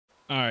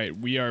All right,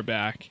 we are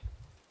back.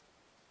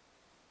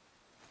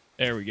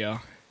 There we go.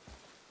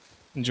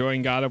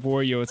 Enjoying God of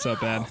War? Yo, what's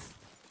up, Ed?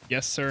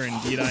 Yes, sir,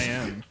 indeed I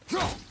am.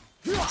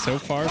 So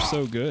far,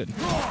 so good.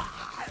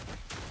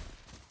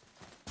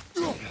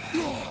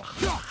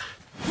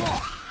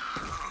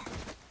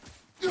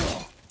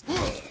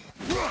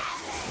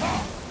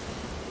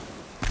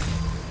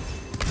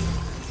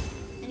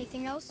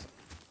 Anything else?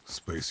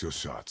 Space your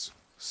shots.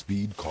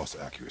 Speed costs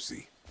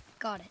accuracy.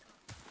 Got it.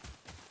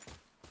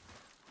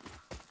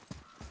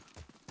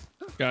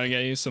 Gotta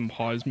get you some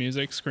pause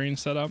music screen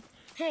set up.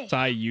 Hey, So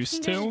I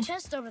used there's to, a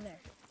chest over there.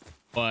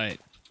 but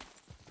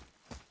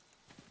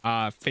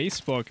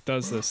Facebook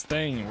does this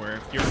thing where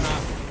if you're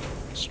not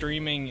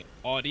streaming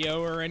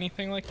audio or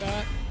anything like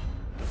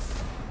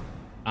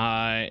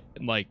that,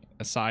 like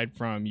aside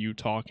from you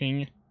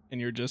talking and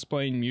you're just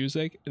playing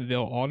music,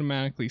 they'll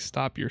automatically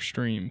stop your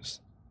streams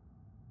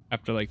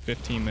after like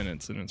 15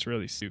 minutes, and it's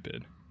really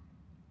stupid.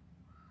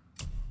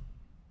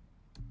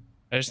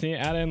 I just need to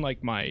add in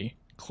like my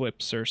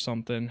clips or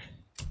something.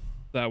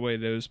 That way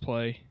those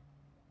play.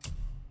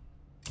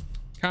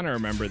 Kind of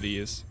remember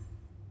these.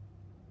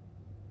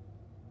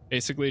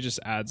 Basically just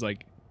adds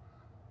like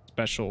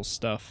special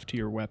stuff to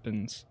your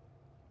weapons.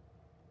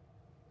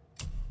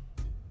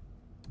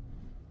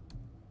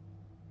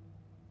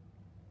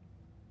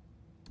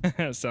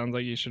 Sounds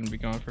like you shouldn't be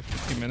gone for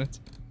 15 minutes.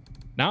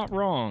 Not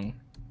wrong.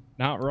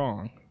 Not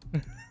wrong.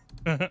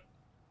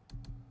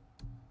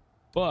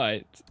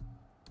 But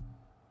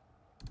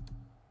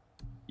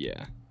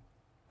yeah.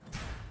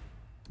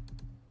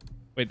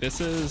 Wait,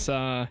 this is just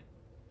a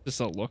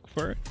look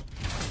for it.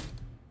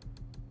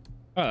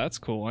 Oh, that's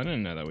cool. I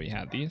didn't know that we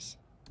had these.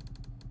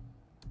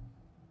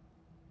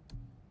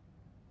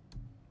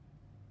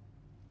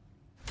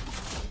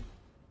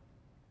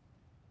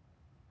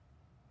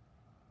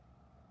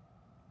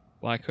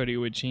 Black hoodie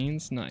with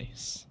jeans,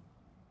 nice.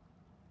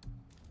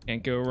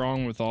 Can't go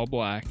wrong with all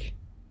black.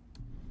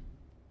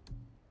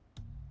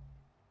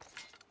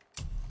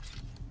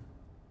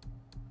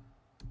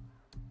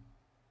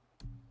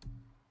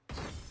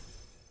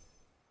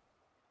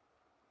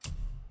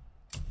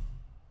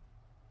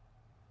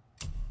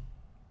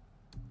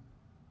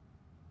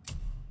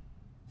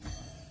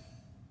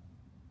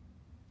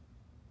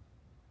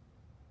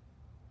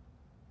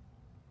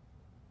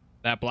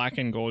 That black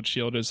and gold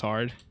shield is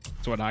hard.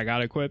 That's what I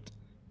got equipped.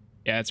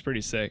 Yeah, it's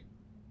pretty sick.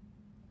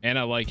 And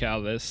I like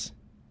how this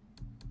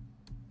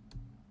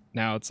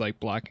now it's like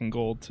black and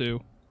gold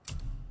too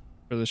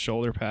for the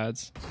shoulder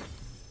pads.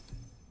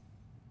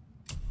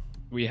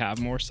 We have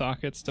more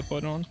sockets to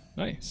put on.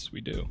 Nice, we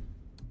do.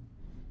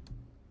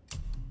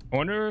 I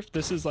wonder if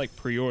this is like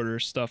pre-order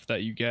stuff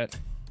that you get,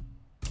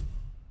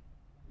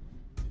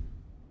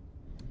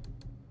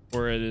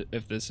 or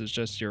if this is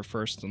just your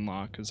first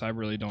unlock, because I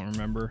really don't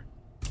remember.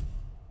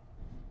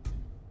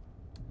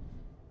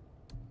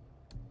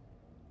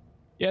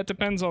 Yeah, it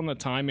depends on the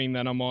timing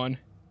that I'm on.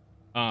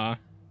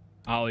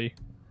 Ollie.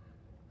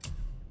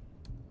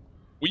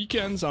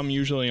 Weekends, I'm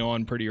usually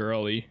on pretty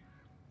early.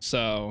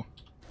 So,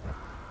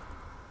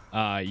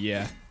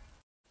 yeah.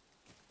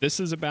 This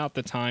is about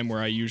the time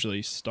where I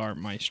usually start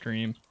my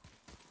stream.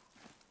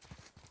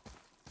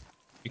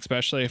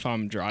 Especially if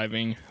I'm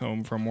driving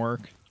home from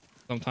work.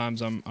 Sometimes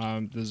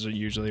this is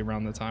usually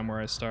around the time where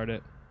I start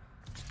it.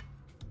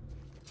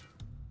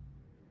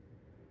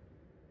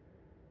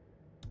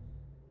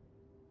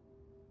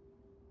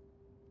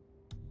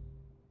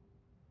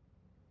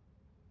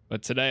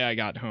 But today I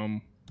got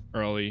home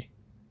early,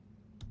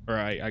 or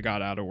I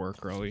got out of work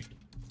early.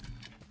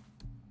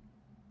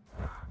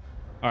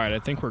 All right, I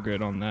think we're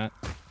good on that.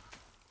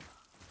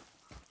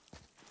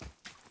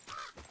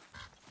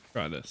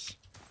 Try this.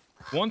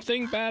 One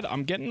thing bad,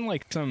 I'm getting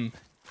like some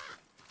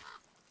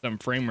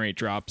frame rate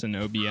drops in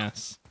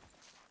OBS.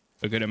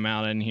 A good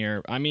amount in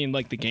here. I mean,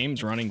 like the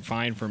game's running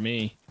fine for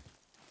me.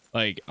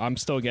 Like I'm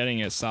still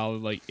getting a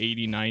solid like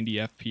 80, 90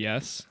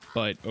 FPS,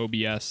 but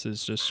OBS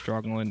is just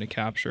struggling to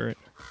capture it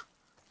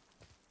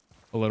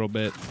a little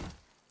bit.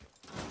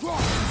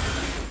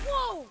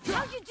 Whoa!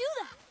 How'd you do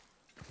that?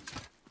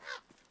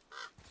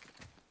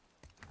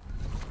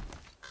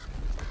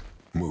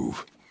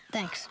 Move.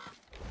 Thanks.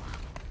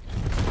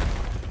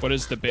 What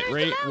is the bit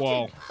rate?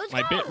 Well,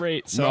 my bit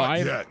rate. So Not I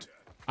yet.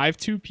 have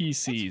two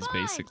PCs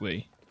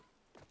basically.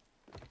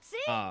 See?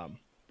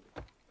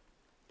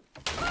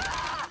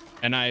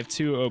 And I have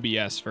two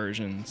OBS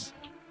versions.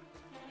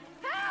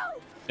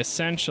 Help!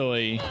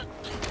 Essentially,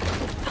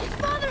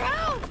 Father,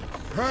 help!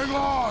 Hang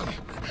on.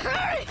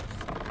 Hurry!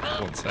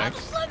 one sec. I'm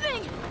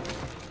slipping!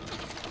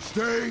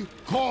 Stay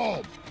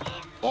calm.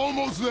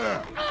 Almost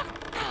there.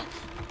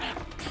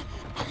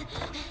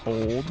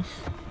 Hold.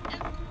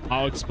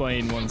 I'll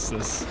explain once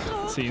this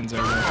scene's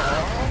over.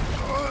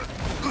 God.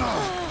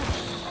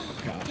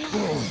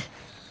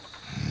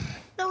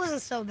 That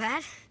wasn't so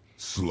bad.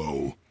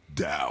 Slow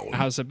down.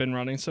 How's it been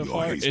running so Your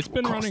far? haste It's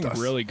been will cost running us.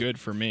 really good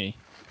for me.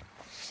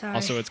 Sorry.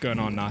 Also, what's going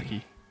on,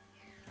 Naki?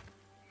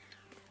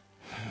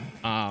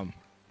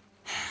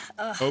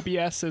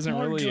 OBS isn't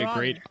More really a drawn.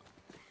 great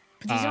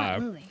But these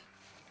aren't moving.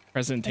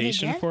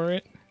 presentation for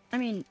it. I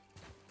mean,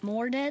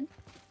 more dead?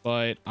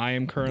 But I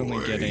am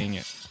currently getting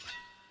it.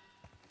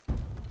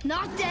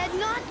 Not dead,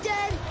 not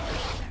dead!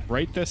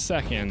 Right this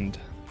second,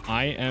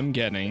 I am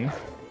getting,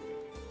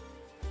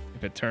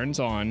 if it turns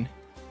on,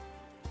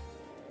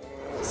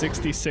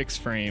 66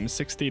 frames,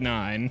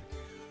 69,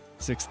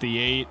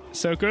 68.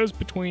 So it goes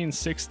between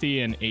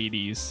 60 and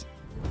 80s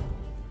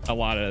a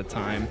lot of the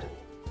time.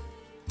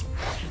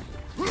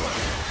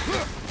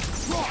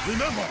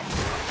 Remember,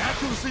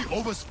 accuracy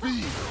over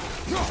speed.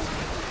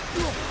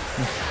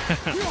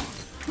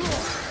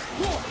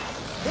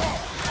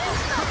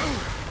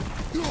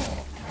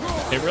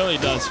 It really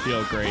does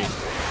feel great.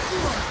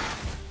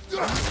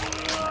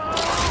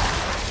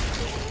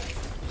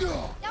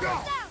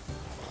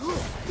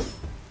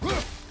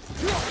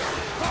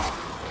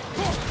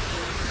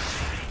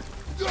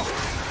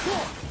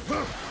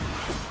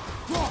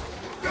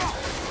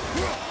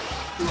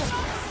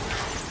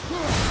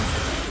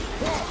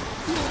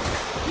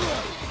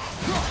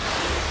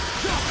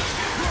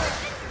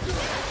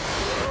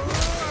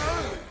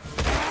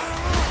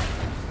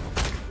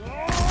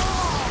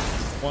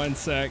 One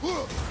sec.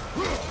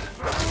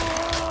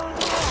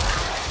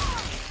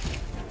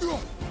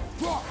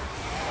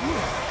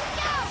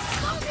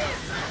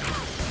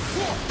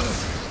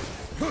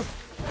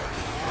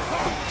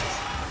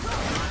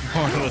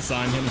 More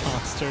lasagna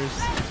monsters.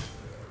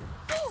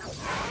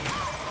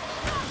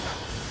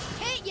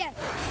 Hit ya!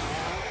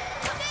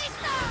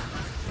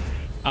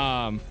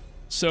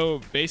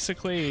 So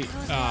basically,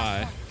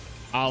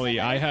 Ollie,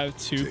 I have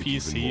two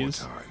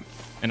PCs,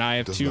 and I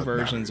have two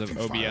versions of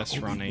OBS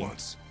running.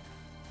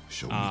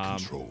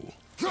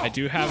 I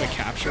do have a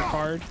capture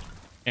card,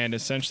 and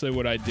essentially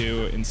what I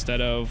do,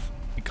 instead of,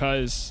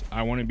 because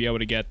I want to be able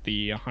to get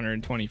the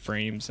 120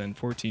 frames and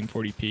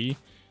 1440p,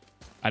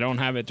 I don't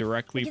have it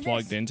directly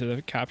plugged into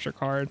the capture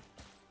card.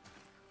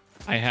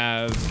 I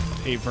have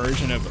a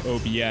version of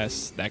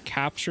OBS that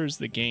captures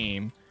the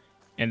game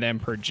and then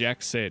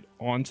projects it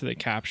onto the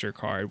capture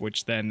card,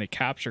 which then the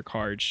capture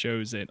card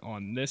shows it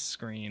on this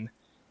screen,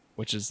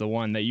 which is the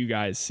one that you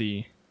guys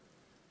see.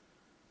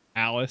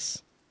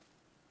 Alice,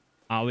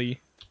 Ollie,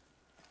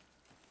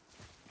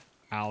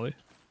 Ally,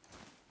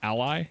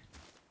 Ally,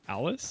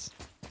 Alice,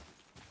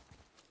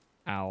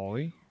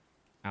 Ollie,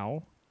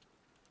 Al,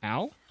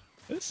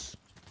 this?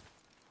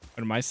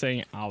 What am I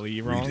saying?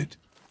 Ollie wrong?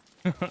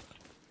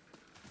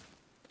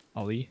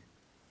 Ollie.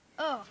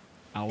 Oh,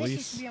 Alice. this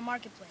used to be a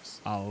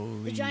marketplace.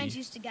 Ollie. The giants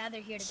used to gather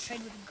here to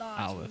trade with the gods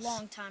Alice. a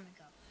long time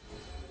ago.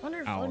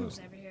 Wonder if Odin was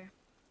ever here.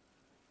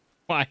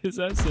 Why is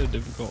that so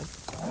difficult?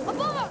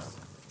 Above us!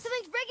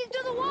 Something's breaking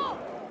through the wall!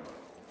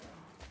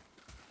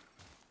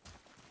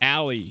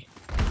 Allie.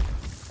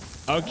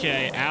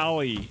 Okay,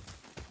 Allie.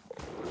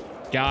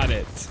 Got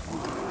it.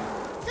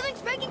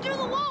 Something's breaking through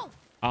the wall!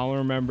 I'll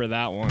remember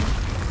that one.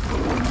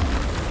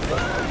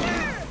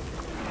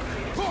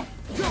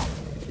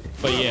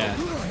 But yeah.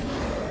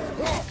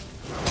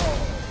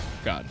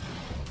 God.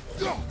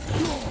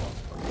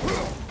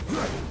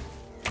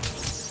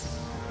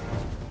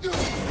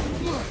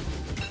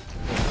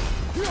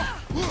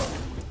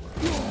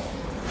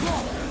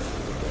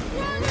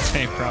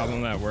 Same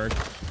problem at work.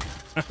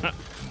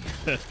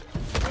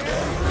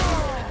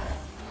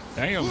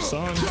 Damn,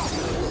 son.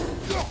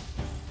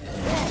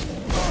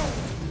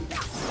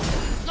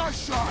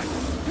 Nice shot.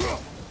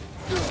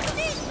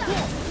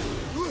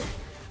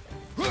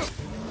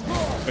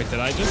 Wait, did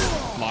I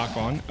just lock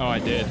on? Oh, I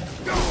did.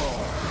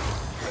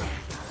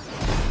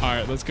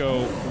 Alright, let's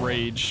go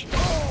rage.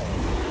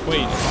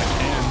 Wait, if I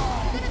can.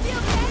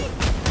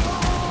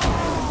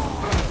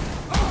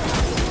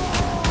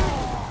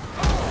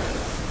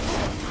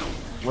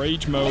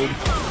 Rage mode.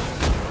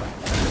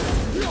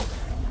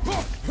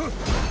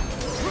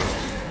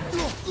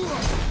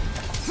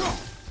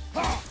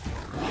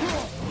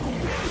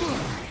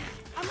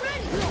 I'm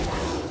ready!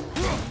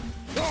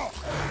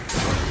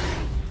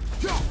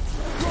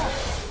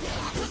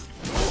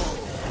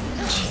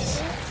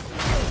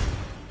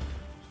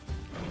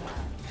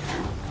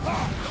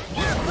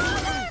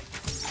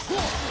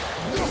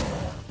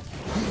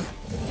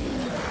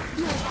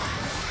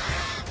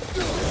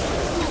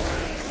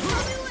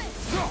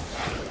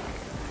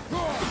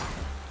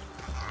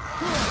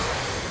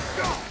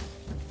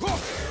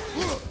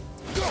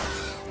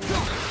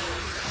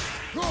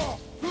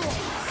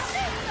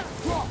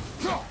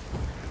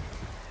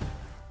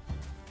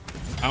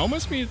 I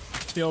almost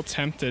feel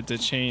tempted to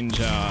change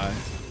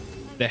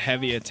the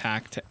heavy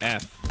attack to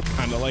F,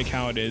 kind of like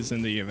how it is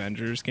in the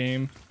Avengers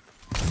game,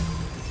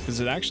 because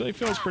it actually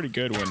feels pretty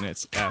good when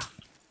it's F.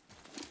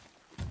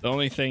 The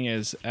only thing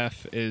is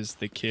F is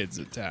the kid's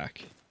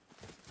attack.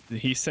 Did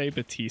he say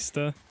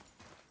Batista?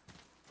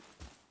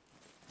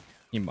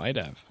 He might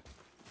have.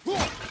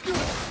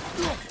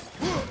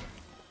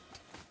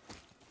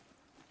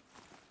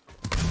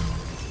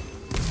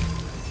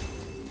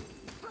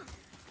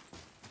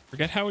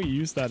 Forget how we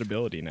use that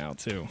ability now,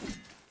 too.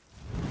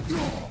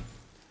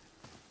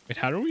 Wait,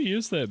 how do we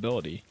use the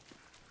ability?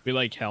 We,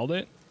 like, held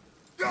it?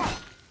 Look!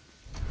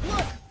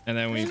 And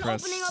then we There's an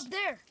press... opening up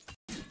there.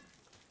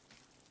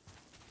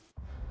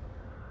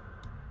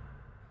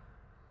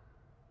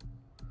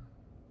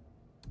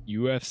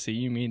 UFC,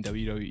 you mean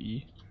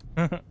WWE?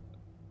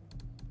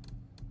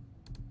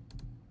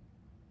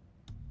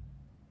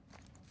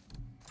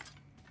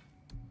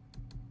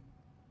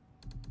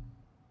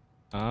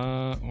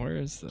 Where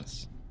is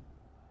this?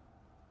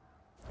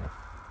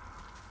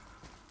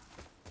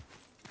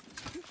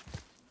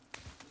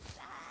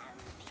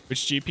 Which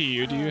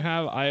GPU do you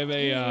have? I have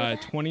a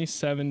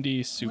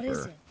 2070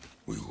 Super.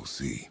 We will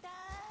see.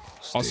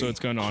 Also, it's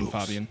going on,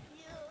 Fabian.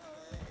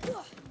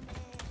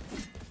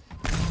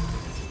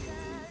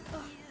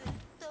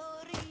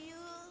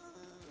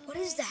 What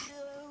is that?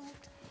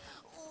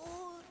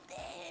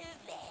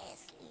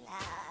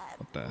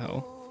 What the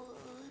hell?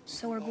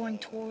 So we're going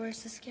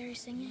towards the scary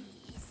singing?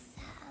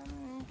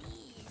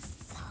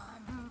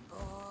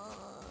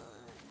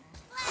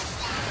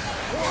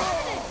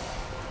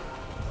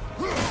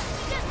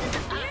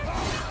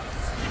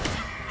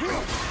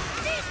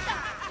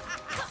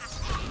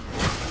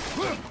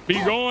 Be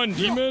gone,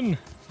 demon!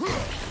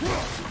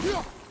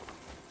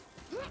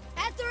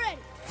 At the ready!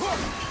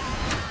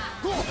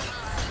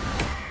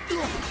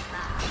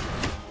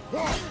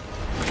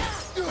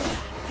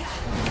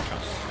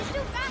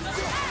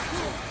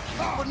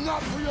 But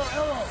not for your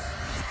arrow!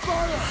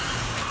 Fire!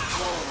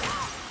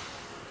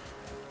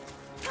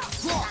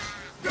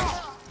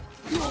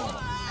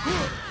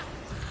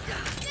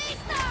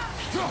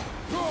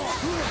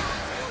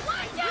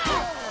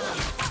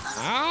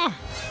 Ah!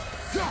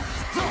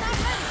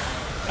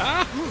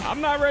 Ah!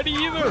 I'm not ready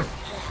either!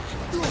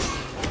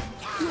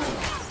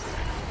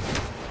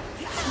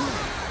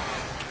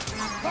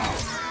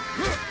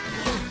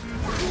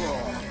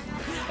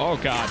 Oh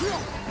god.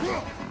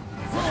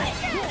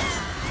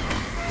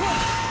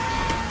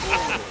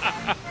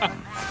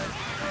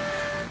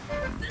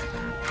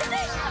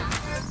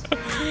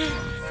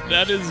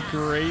 That is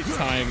great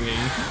timing.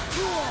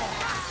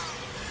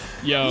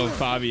 Yo,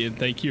 Fabian,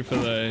 thank you for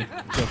the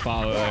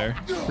follow there.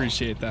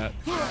 Appreciate that.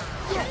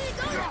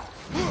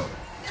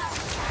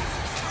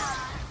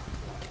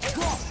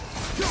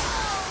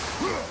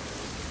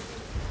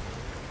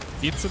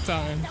 Pizza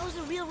time. That was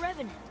a real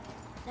revenant.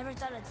 Never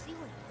thought I'd see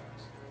one of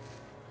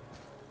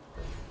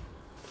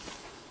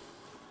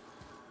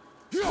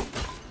those.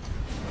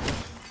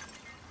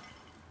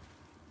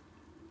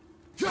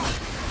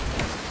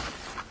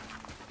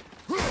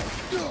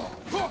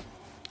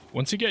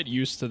 Once you get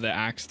used to the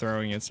axe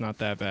throwing, it's not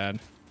that bad.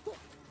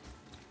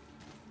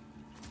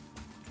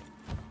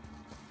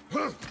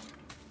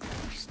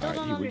 Still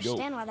don't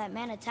understand why that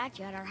man attacked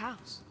you at our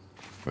house.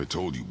 I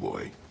told you,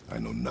 boy. I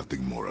know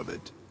nothing more of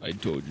it. I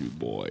told you,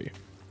 boy.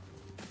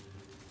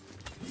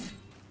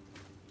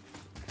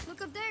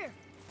 Look up there.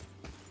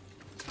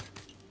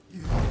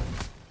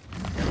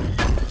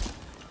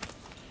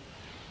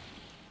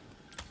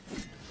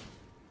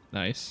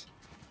 Nice.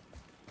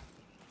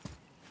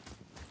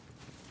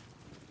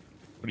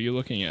 What are you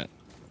looking at?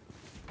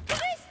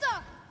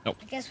 Nope.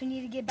 I guess we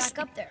need to get back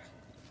up there.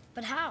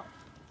 But how?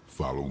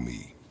 Follow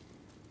me.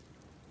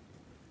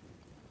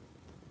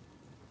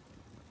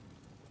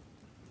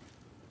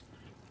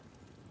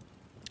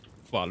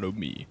 Follow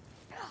me.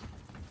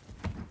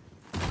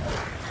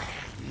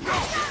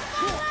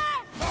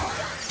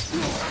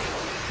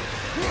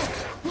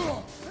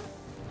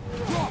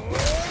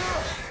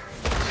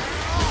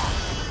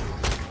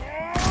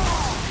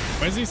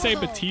 Why does he say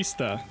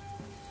Batista?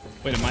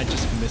 Wait, am I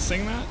just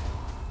missing that?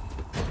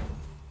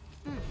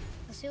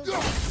 Let's see what's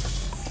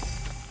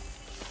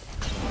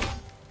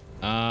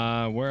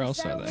where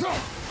else are they?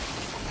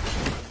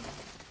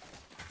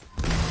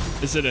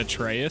 Is it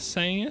Atreus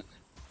saying it?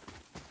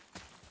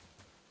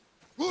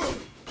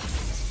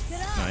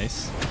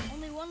 Nice.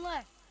 Only one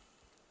left.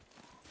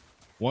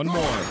 One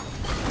more.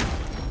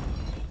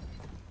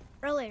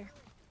 Earlier,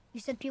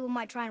 you said people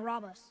might try and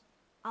rob us.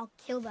 I'll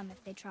kill them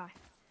if they try.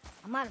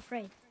 I'm not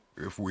afraid.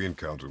 If we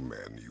encounter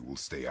men, you will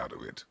stay out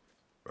of it.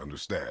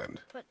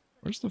 Understand? But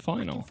Where's the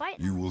final? fight.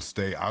 You will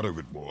stay out of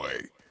it,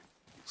 boy.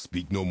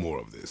 Speak no more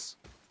of this.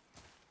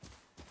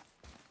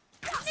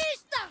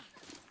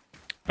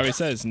 Oh, he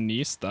says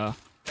Nista.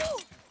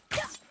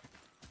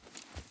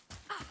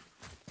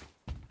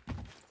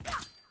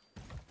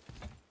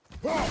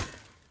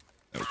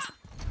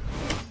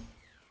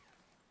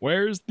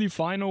 Where's the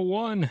final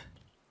one?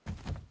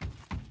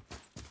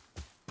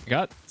 I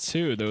got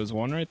two. There was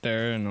one right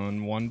there and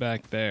then one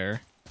back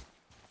there.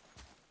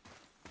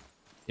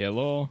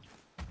 Yellow.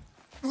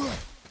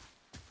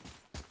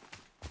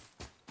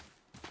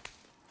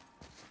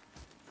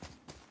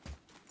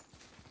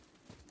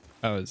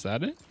 Oh, is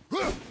that it?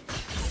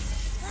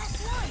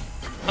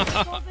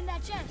 Open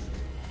that chest.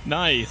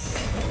 Nice.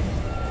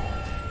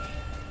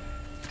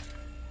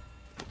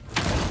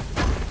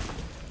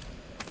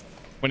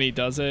 When he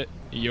does it,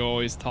 you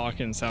always talk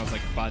and sounds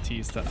like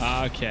Batista.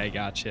 Ah, okay,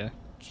 gotcha.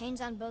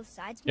 Chains on both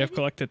sides. You have maybe?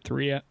 collected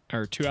 2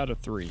 out of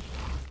 3.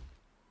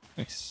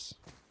 Nice.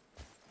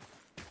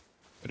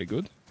 Very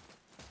good.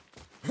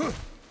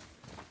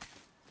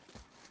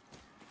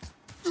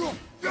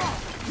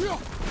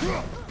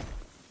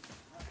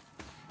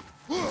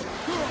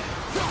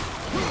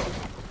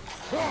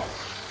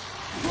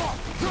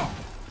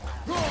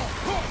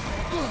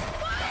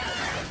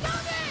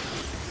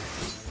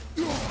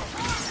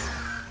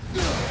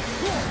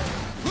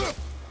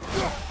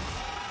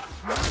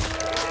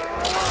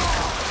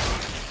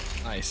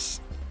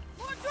 Nice.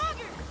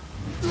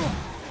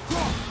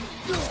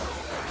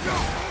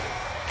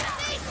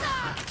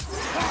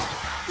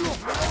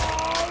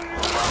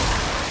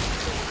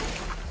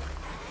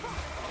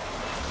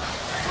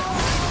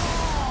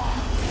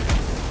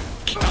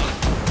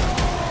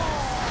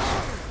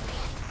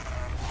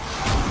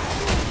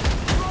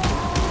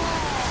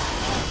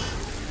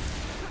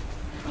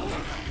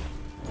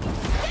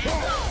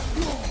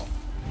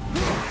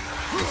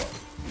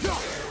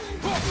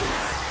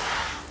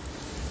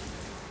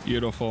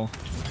 Beautiful.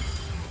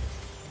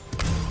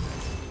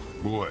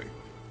 Boy.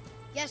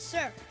 Yes,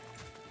 sir.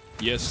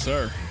 Yes,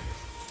 sir.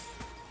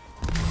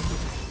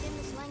 In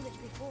this language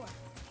before.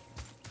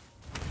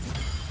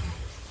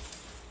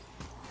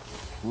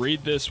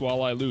 Read this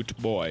while I loot,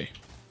 boy.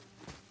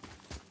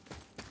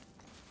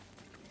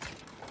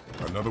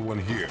 Another one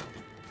here.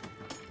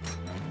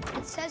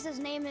 It says his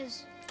name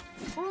is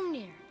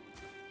Hrungnir.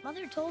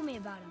 Mother told me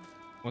about him.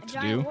 What a to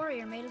giant do?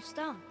 warrior made of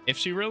stone. If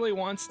she really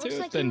wants Looks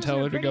to, like he then was tell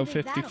in a her to go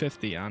pretty big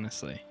 50-50,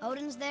 honestly.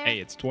 Odin's there. Hey,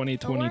 it's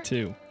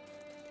 2022.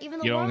 Even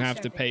the You don't world's have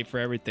to their pay big. for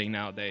everything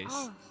nowadays.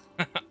 Oh.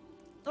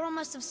 Thor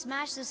must have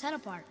smashed his head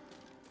apart.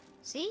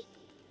 See?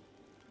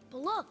 But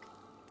look,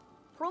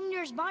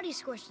 Hrungnir's body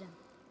squished him.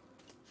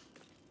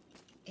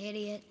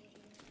 Idiot.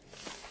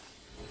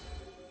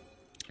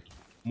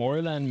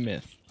 More than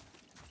myth.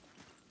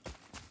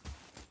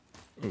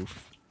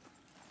 Oof.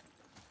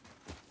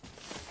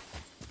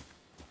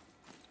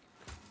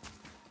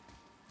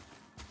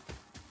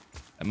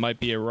 That might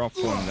be a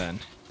rough one then.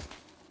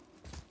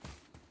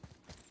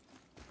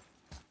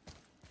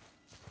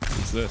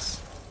 What's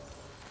this?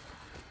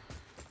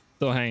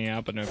 Still hanging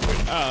out, but no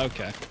food. Oh,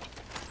 okay.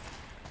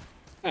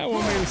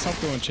 Well, maybe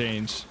something will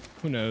change.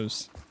 Who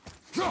knows?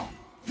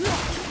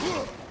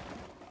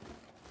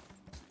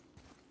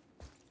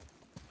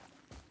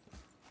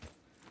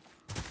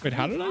 Wait,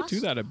 how did I do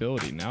that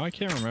ability? Now I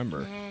can't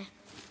remember.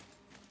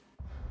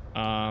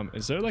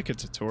 Is there like a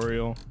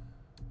tutorial?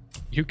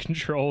 You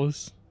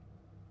controls.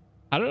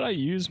 How did I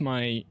use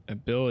my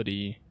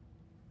ability?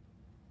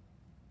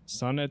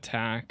 Sun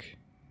attack,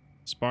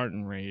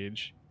 Spartan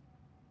rage,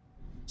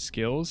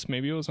 skills.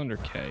 Maybe it was under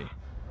K.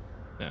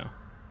 No.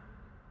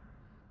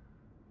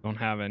 Don't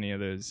have any of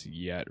those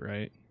yet,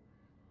 right?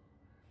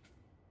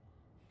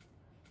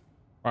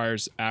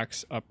 Requires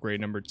axe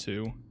upgrade number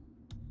 2.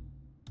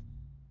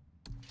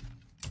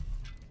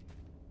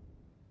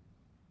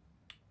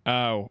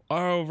 Oh,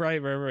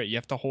 right. You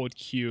have to hold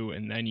Q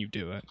and then you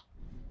do it.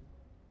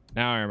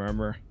 Now I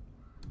remember.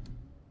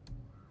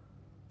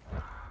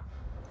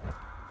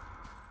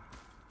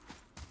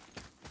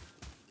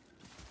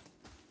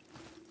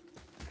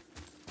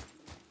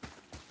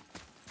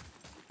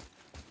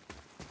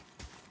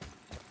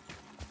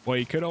 Well,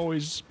 you could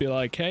always be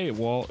like, hey,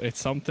 well, it's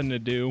something to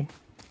do,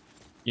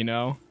 you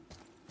know?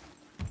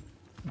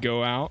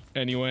 Go out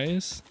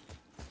anyways.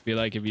 Be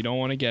like, if you don't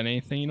want to get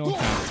anything, you don't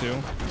have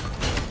to.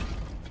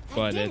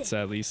 But it's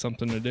at least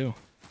something to do.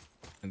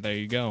 And there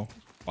you go.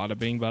 Bada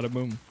bing, bada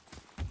boom.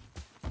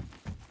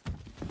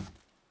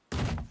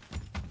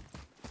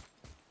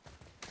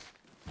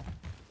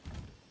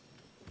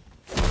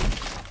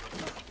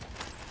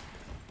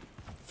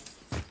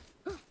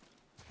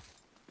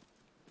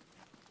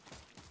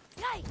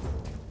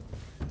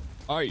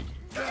 Aye.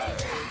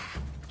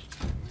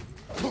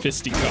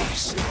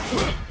 Fisticuffs.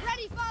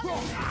 Ready, father!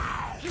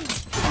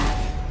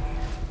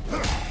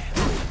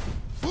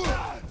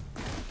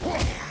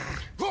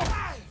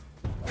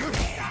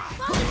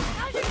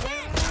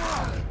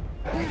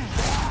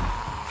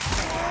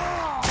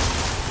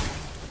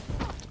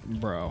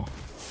 Bro.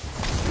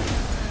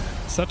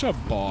 Such a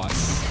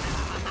boss.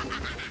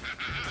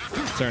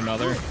 Is there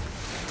another?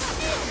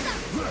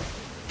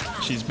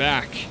 She's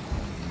back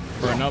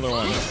for another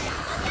one.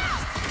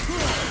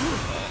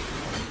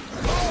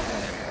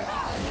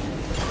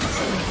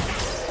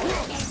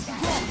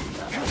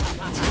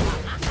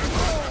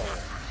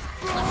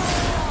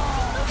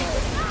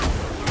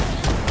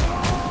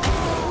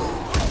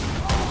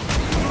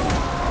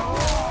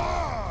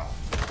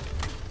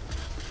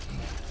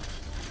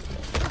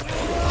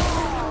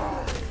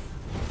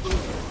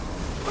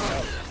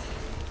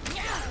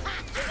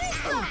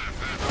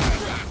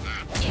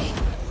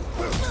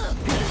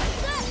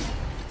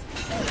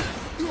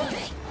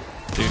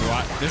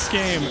 This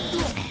game,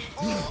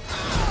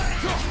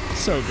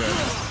 so good.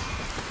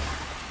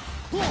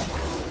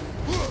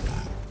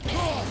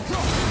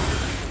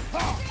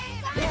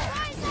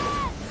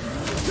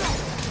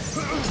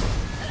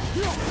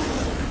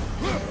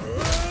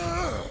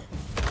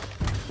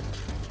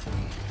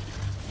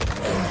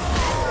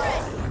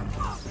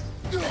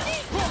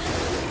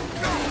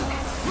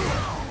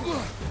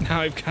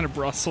 Now I've got a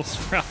Brussels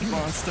sprout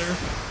monster.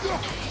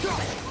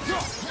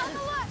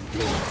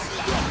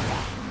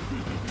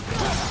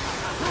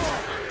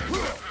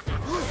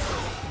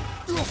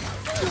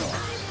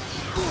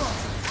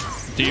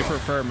 Do you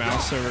prefer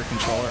mouse over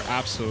controller?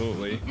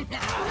 Absolutely.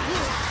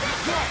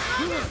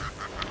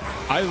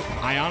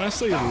 I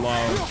honestly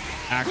love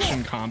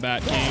action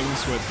combat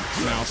games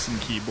with mouse and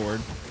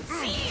keyboard.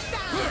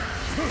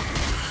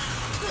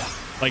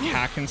 like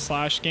hack and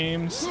slash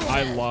games,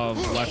 I love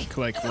left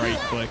click, right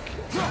click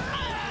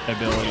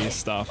ability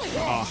stuff.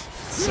 Oh,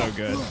 it's so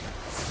good.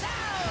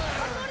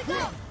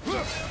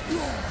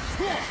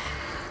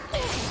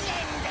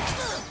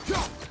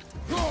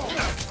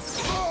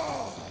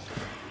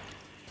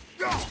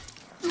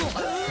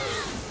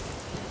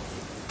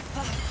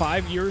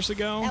 5 years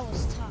ago, That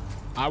was tough.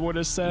 I would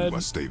have You said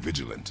must stay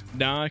vigilant.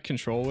 nah,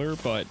 controller,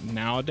 but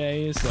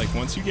nowadays, like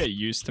once you get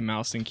used to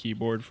mouse and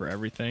keyboard for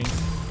everything,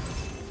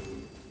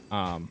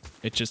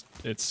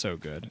 it's so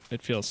good.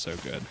 It feels so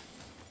good.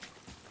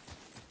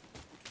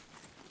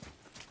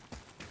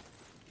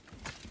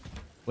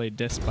 Play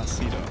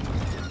Despacito.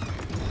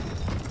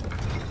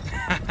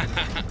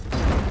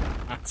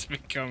 That's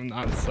become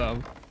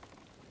non-sub.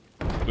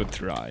 Good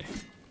try.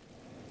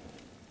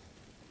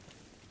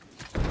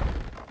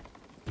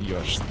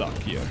 You're stuck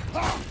here.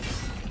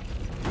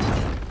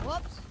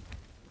 Whoops.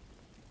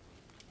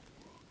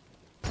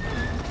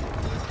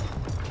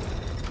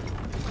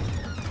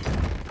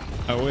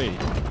 Oh wait.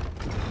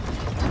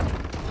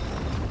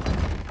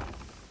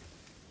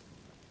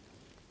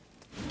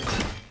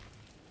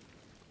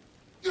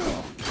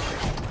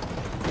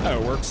 Oh,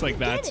 it works like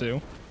that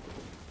too.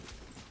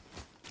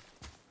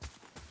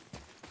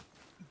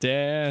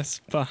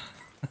 Despa.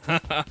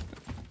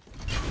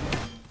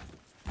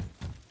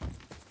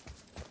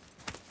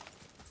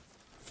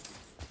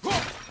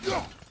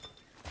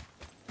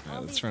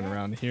 Alright, let's run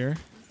around here. You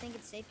think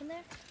it's safe in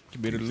there?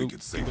 Give me the You loop. think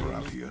it's safer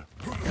out here?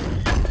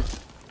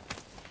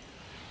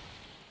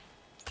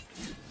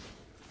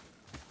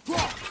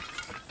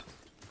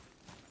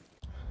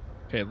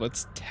 Okay,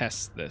 let's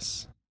test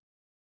this.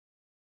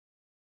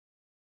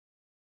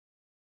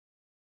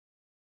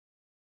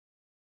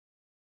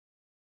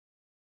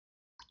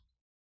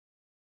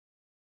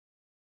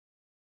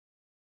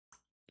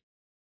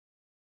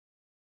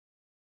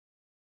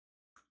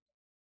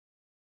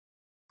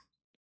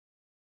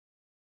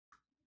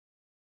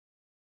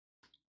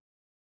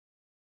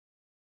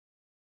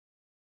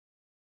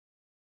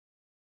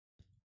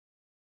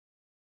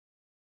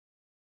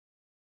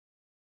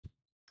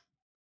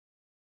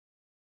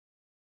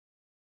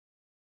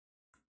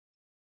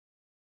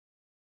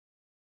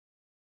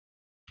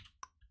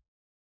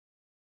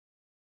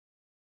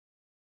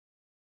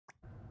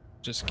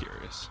 Just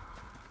curious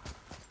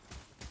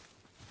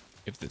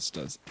if this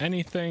does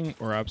anything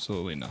or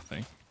absolutely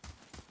nothing.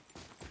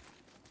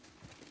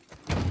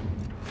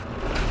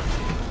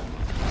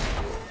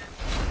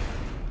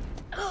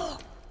 Oh,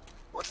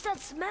 what's that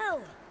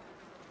smell?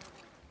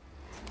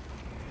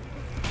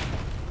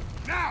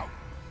 Now!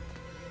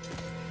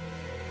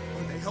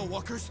 Are they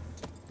Hellwalkers?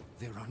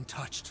 They're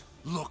untouched.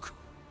 Look!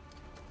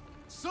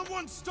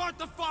 Someone start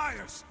the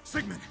fires!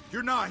 Sigmund,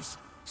 your knives!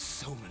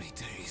 So many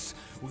days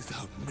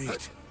without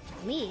meat.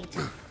 Meat?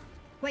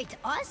 Wait,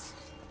 us?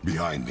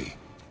 Behind me.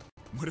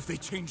 What if they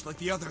change like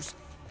the others?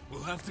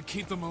 We'll have to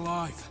keep them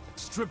alive.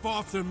 Strip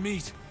off their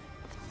meat.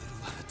 A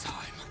little at a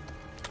time.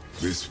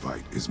 This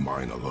fight is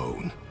mine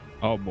alone.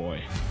 Oh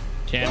boy.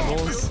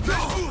 Cannibals?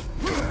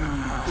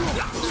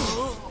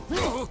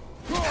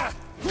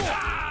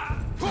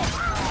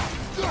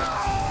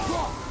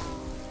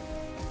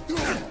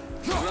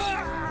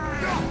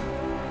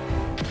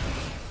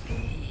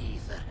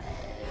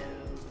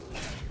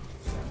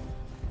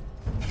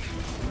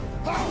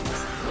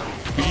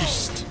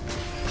 Beast.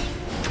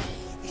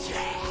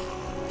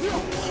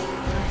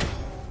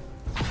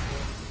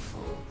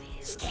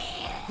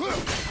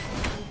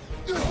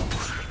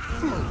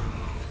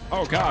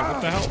 Oh god,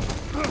 what the hell?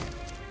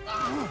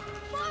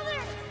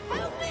 Mother,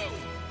 help me!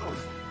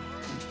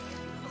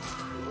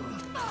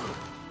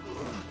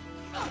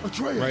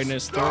 Atreus! Right in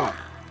his throat.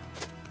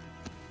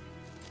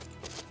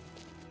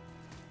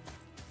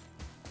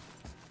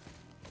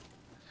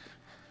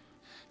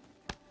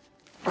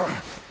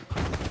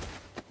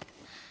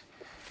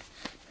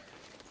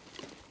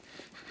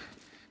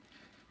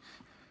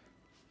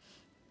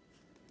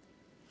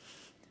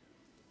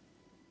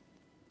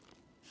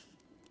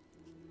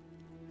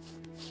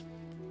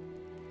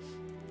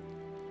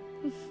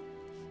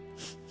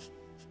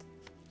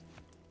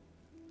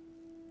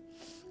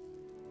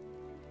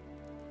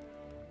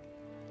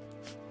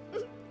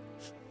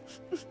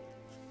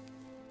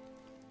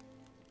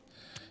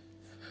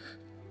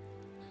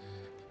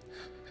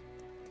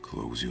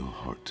 Close your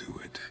heart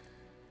to it.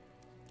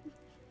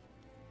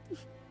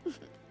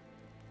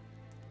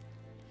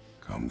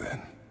 Come then.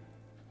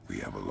 We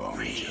have a long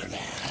journey.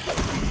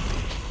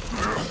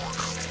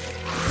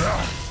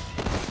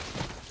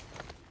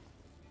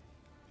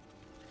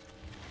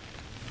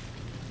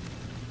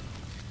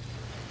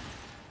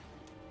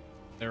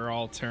 They're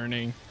all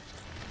turning.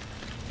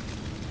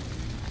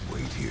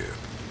 Wait here.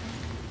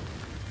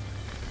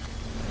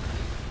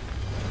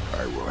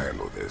 I will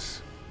handle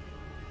this.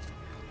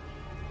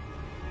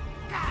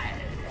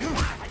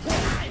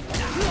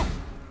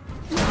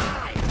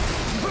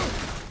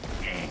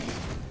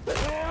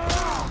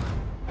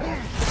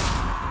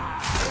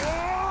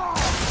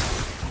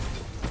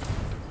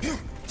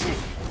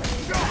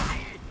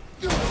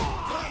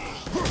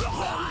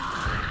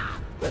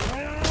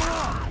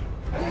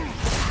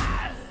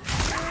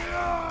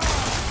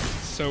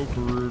 so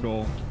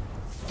brutal.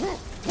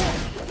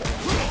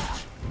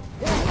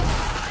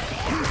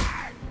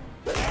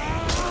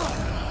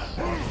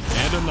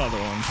 And another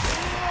one.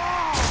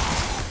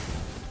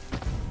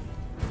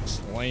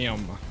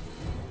 Slam.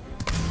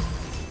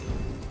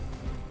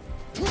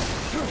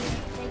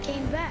 They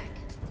came back.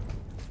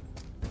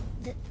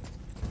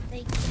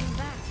 They came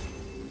back.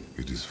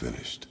 It is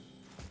finished.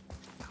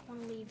 I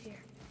want to leave here.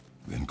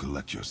 Then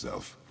collect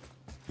yourself.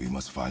 We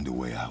must find a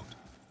way out.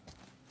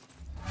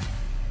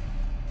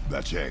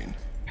 That chain.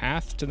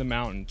 Path to the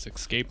mountains.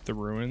 Escape the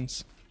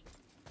ruins.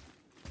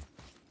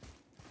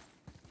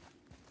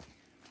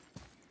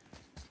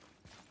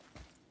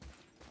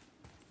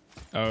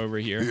 Oh, over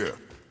here. Here.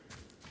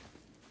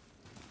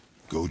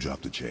 Go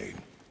drop the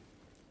chain.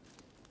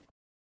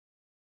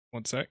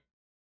 One sec.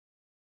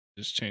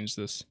 Just change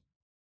this.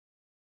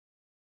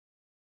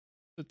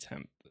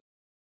 Attempt.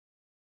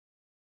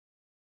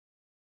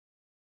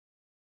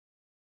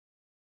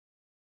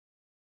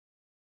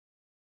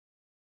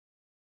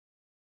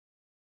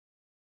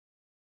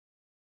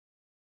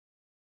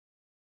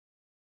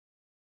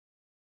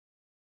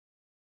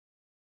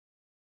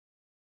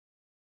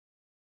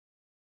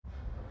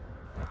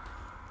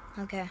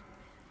 Okay.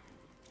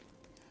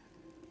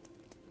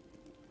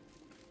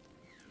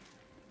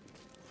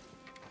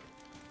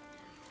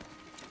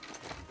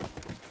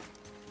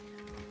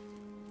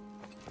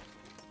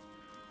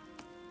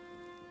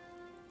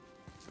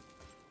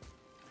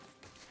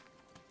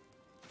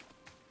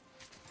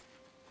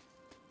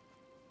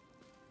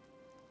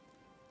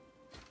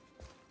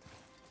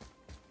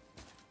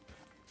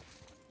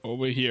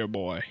 Over here,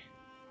 boy.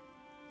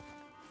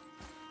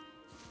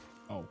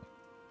 Oh.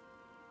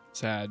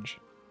 Sag.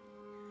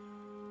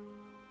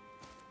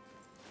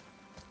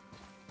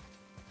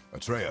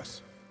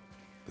 Atreus.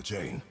 The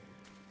chain.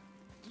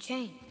 The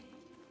chain.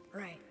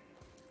 Right.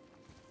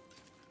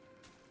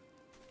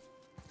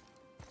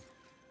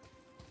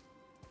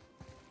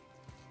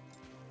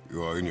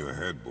 You are in your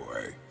head,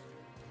 boy.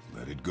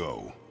 Let it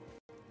go.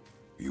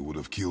 He would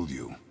have killed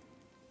you.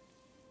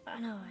 I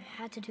know, I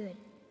had to do it.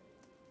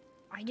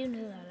 I do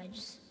know that, I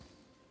just...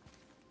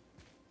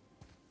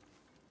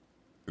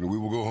 And we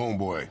will go home,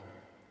 boy.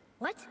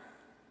 What?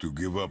 To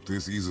give up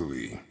this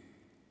easily.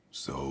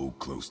 So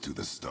close to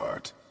the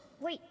start.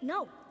 Wait,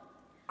 no.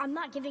 I'm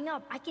not giving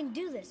up. I can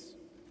do this.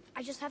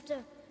 I just have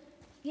to,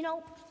 you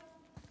know,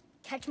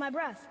 catch my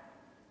breath.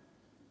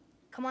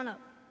 Come on up.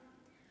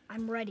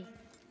 I'm ready.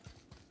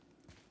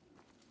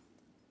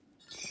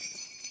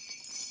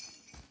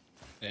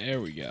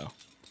 There we go.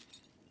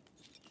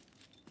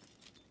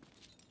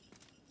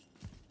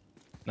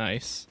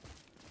 Nice.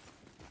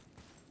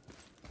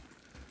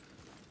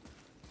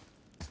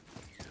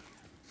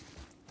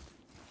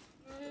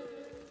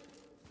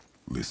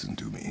 Listen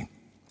to me.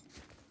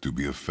 To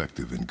be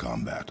effective in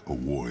combat, a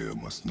warrior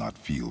must not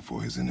feel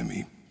for his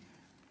enemy.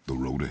 The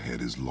road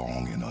ahead is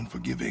long and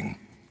unforgiving.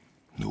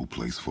 No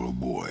place for a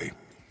boy.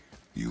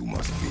 You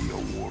must be a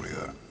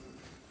warrior.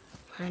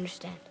 I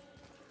understand.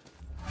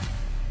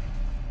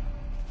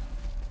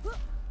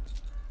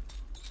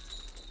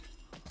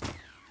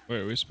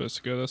 Wait, are we supposed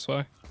to go this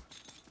way?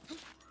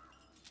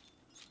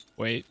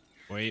 Wait,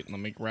 let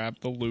me grab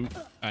the loot.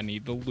 I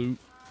need the loot.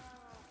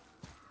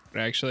 But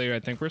actually, I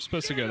think we're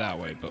supposed to go that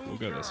way, but we'll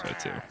go this way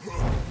too.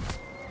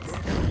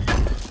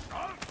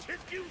 I'll kick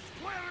you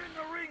square in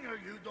the ringer,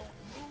 you don't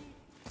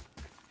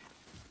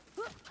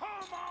move.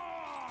 Come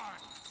on!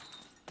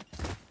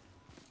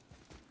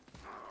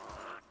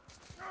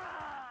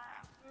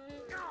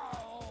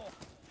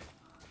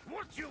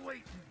 What you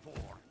waiting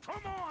for?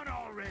 Come on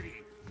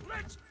already!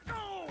 Let's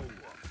go!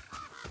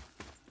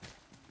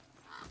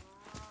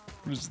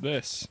 What is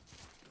this?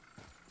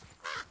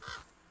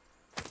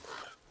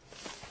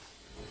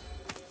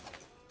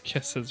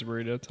 Guess it's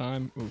burrito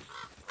time. Oof.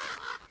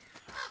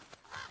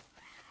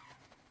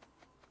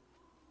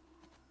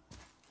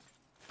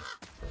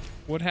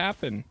 What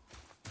happened?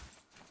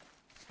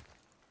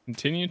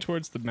 Continue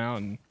towards the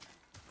mountain.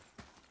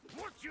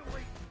 What you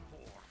waiting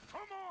for?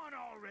 Come on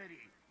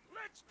already!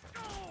 Let's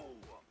go!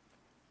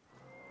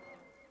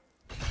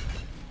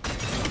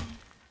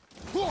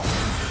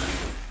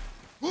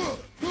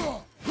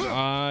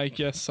 I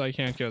guess I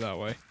can't go that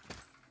way.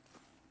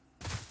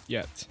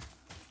 Yet.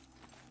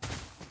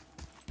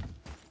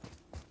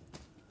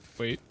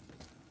 Wait.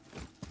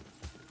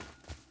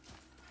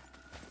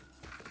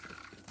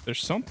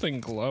 There's something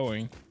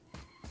glowing.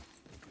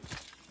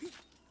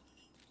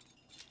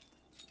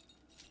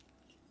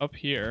 Up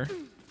here.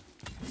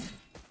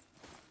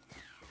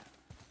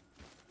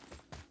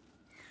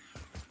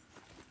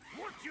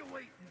 What you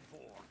waiting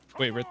for?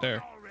 Wait, right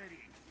there.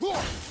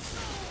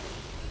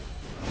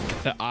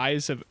 The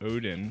eyes of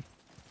Odin.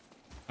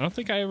 I don't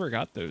think I ever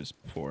got those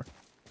before.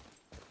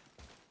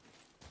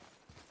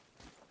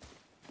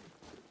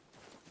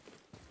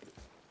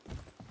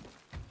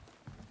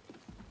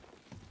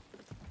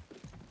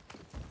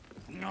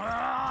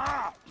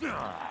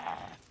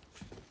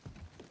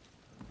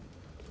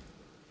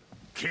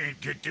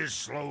 Can't get this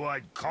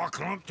slow-eyed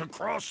cocklump to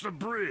cross the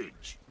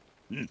bridge.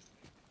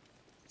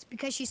 It's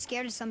because she's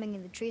scared of something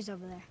in the trees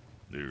over there.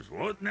 There's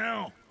what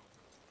now?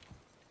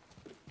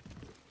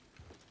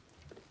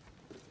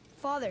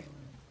 Father,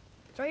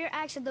 throw your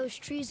axe at those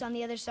trees on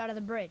the other side of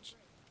the bridge.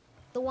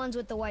 The ones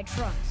with the white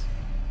trunks.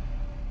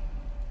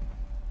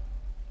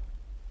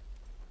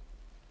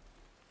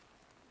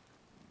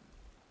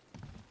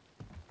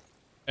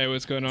 Hey,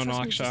 what's going on,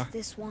 Trust me Aksha? just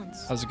this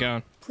once. How's it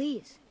going?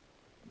 Please.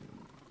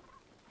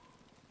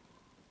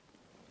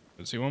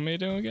 Does he want me to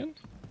do again?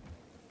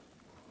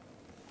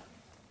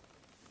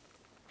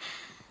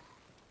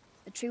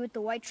 The tree with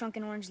the white trunk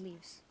and orange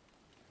leaves.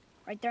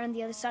 Right there on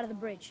the other side of the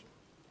bridge.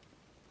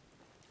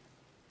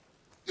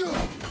 On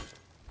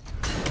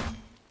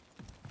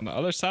the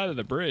other side of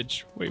the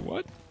bridge. Wait,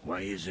 what? Why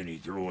isn't he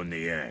throwing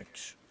the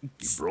axe? You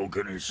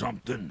broken or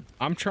something?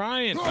 I'm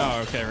trying.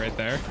 Oh, okay, right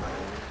there.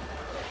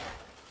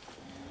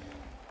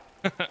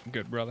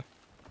 Good, brother.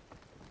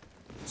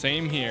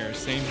 Same here,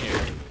 same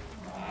here.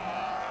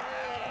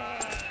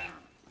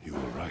 You were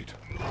right.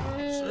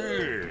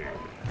 Say,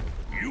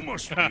 you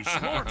must be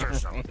smart or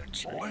something,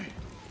 boy.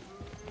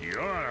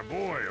 You're a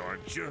boy,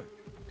 aren't you?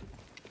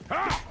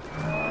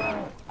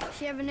 Ha! Does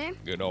she have a name?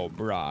 Good old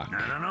Brock.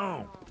 I don't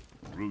know.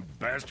 Rude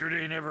bastard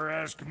ain't ever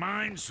asked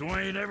mine, so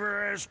I ain't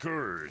ever asked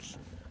hers.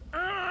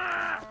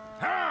 Ah!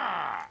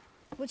 Ha!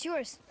 What's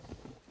yours?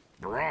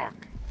 Brock.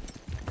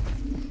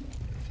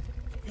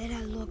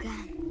 Vera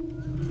Logan.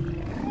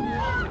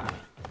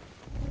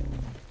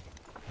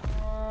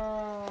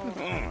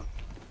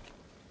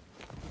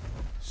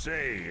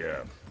 Say,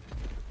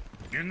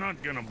 you're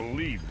not gonna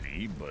believe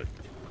me, but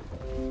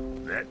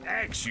that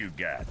axe you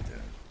got,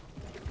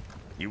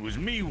 it was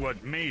me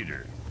what made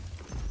her.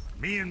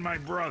 Me and my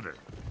brother.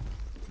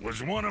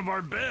 Was one of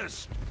our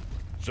best.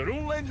 So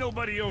don't let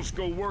nobody else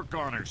go work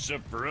on her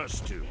except for us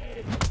two.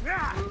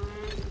 Ah!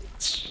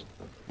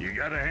 You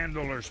gotta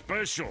handle her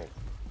special,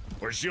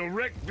 or she'll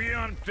wreck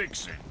beyond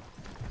fixing.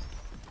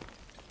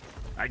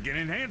 I can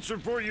enhance her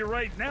for you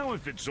right now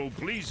if it so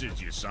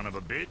pleases you, son of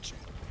a bitch.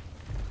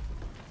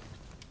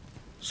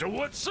 So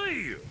what say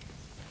you?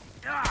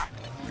 Ah!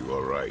 You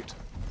are right.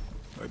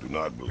 I do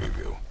not believe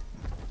you.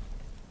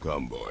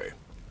 Come, boy.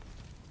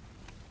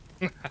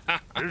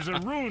 There's a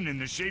rune in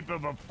the shape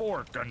of a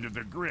fork under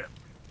the grip.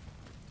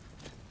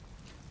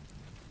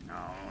 No,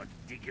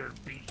 digger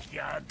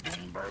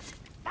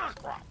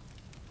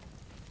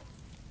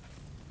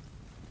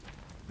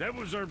That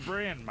was our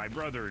brand, my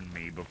brother and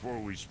me, before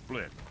we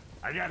split.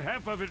 I got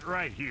half of it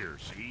right here,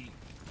 see?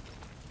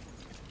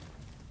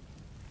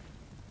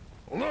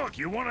 Look,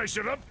 you want I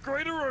should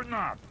upgrade her or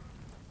not?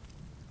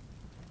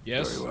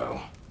 Yes. Very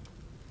well.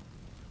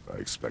 I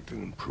expect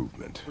an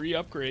improvement. Free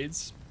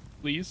upgrades,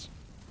 please.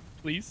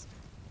 Please.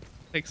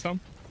 Take some.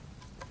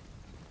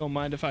 Don't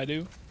mind if I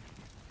do.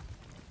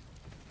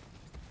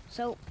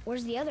 So,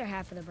 where's the other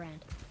half of the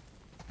brand?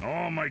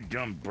 All my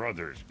dumb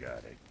brothers got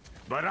it.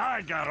 But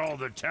I got all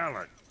the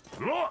talent.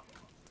 Look!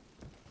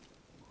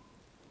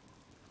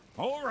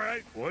 All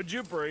right, what'd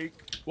you break?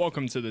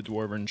 Welcome to the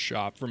Dwarven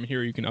Shop. From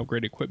here you can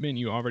upgrade equipment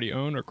you already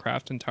own or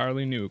craft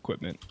entirely new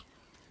equipment.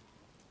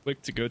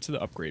 Click to go to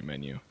the upgrade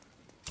menu.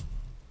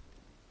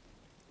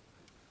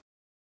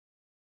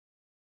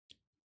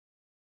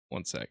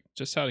 One sec,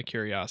 just out of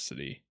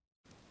curiosity.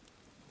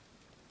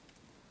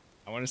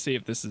 I want to see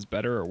if this is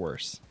better or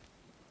worse.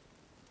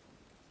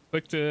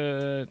 Click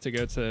to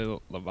go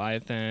to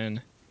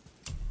Leviathan.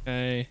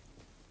 Okay.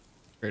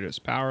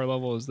 Kratos power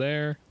level is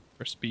there.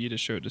 For speed to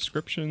show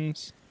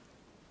descriptions.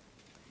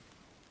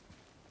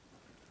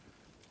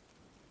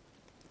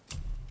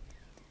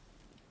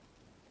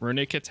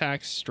 Runic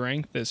attack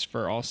strength is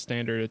for all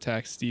standard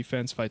attacks,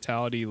 defense,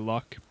 vitality,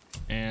 luck,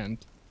 and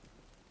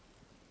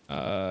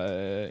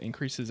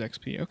increases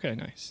XP. Okay,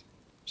 nice.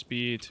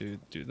 Speed to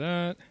do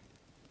that.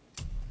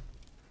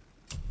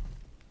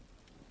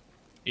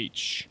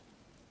 H.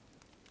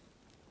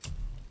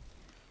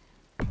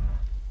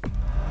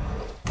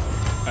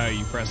 Oh,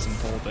 you press and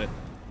hold it.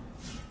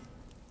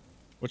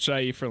 What should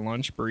I eat for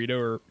lunch?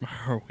 Burrito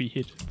or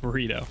weed?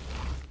 Burrito.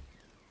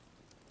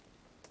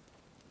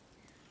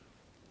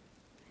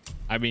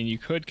 I mean, you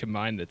could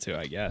combine the two,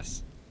 I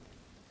guess.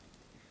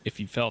 If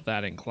you felt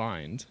that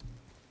inclined.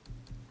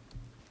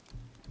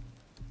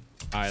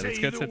 Alright, let's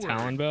get to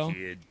Talon Bow.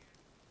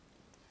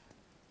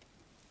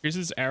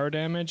 Increases arrow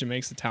damage and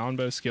makes the Talon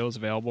Bow skills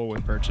available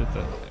when purchased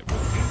with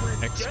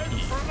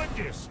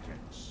XP.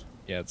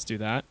 Yeah, let's do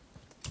that.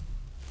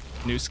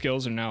 New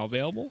skills are now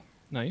available.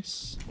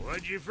 Nice.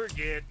 What'd you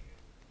forget?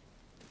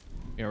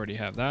 We already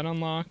have that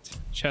unlocked.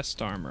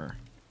 Chest armor.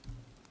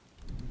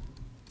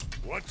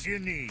 What you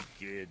need,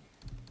 kid?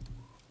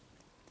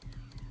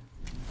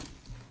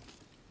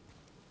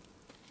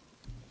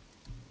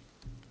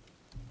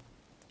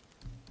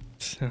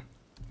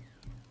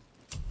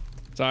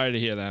 Sorry to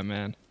hear that,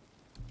 man.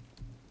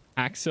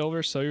 Hack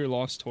Silver, sell your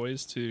lost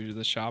toys to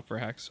the shop for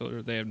Hack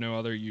Silver. They have no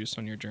other use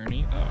on your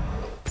journey. Oh.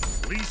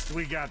 At least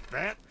we got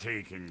that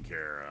taken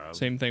care of.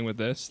 Same thing with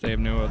this. They have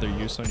no other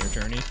use on your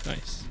journey.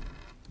 Nice.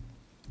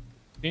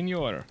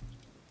 Senor.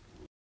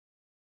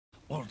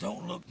 Well,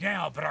 don't look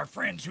now, but our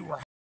friends who were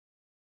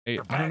Hey,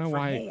 I don't know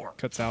why it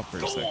cuts out for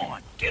a second. Go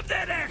on, give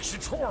that axe a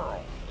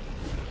twirl.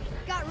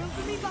 Got room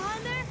for me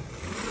behind there?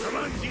 So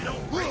long as you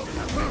don't break it.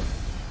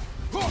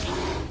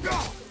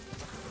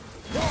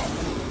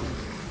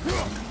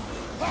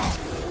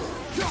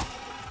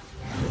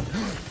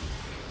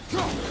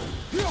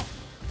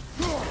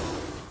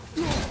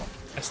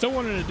 I still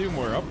wanted to do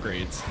more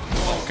upgrades.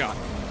 Oh god.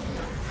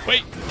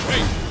 Wait,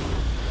 wait.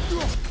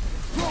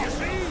 You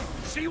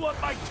see what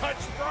my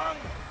touch sprung?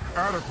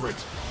 Adequate.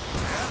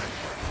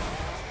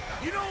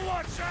 You know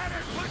what's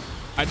adequate?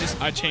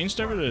 I changed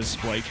over to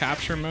display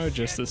capture mode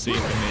just to see if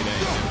it made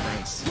any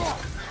difference.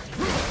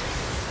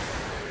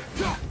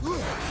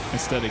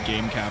 Instead of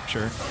game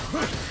capture.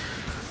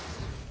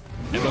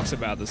 It looks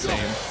about the same.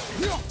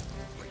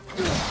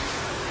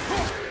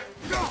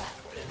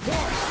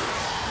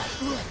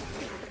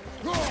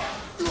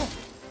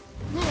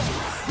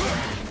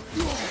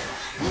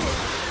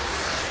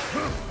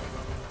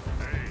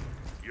 Hey,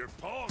 your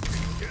paw can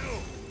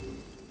kill.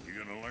 You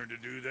gonna learn to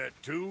do that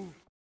too?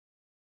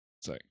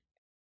 It's like,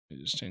 I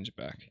just change it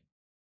back.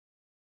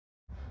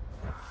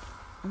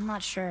 I'm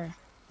not sure.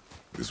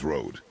 This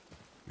road,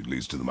 it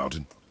leads to the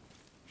mountain.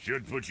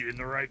 Should put you in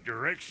the right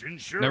direction,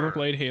 sure. Never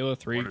played Halo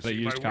 3, Wanna but I see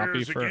used my copy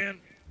wares for again?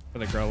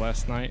 the girl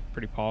last night.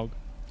 Pretty pog.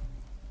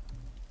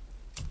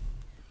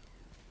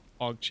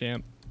 Pog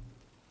champ.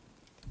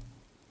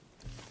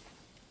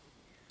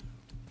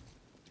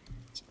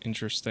 It's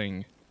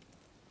interesting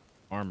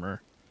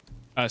armor.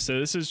 So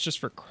this is just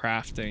for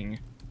crafting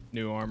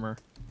new armor.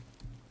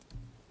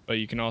 But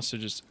you can also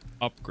just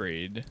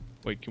upgrade.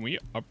 Wait, can we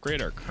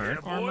upgrade our current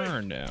Yeah, boy, armor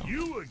or no?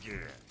 You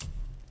again.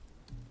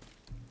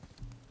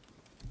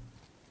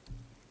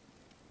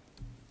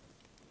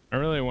 I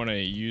really want to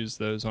use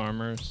those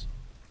armors.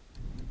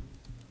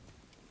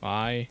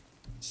 Buy,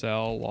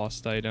 sell,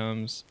 lost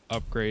items,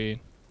 upgrade.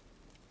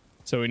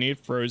 So we need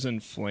Frozen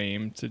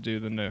Flame to do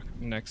the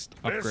next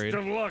upgrade. Best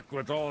of luck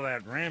with all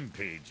that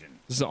rampaging.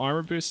 Does the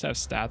armor boost have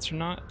stats or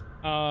not?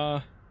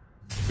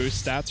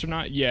 Boost stats or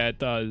not? Yeah, it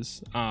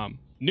does.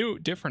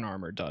 Different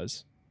armor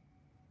does.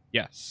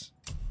 Yes.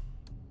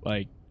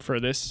 Like for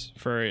this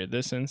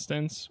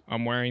instance,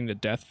 I'm wearing the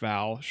Death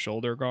Vow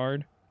shoulder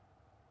guard,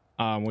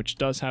 which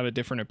does have a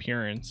different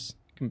appearance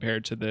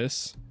compared to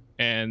this.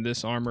 And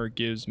this armor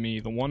gives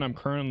me, the one I'm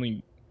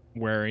currently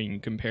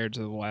wearing compared to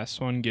the last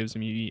one, gives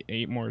me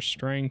 8 more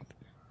strength,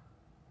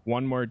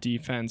 1 more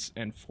defense,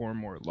 and 4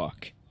 more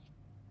luck.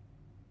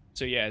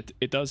 So yeah,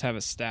 it does have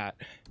a stat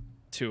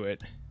to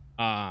it.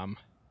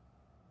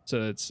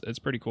 So it's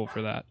pretty cool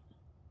for that.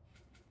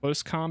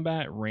 Close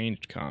combat,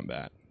 ranged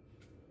combat.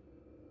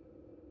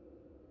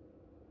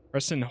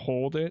 Press and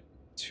hold it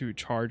to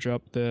charge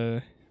up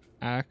the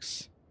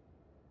axe.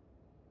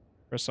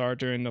 Press R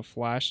during the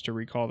flash to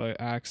recall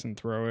the axe and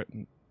throw it.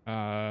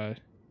 And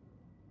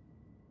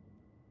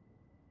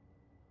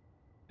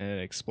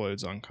it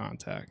explodes on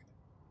contact.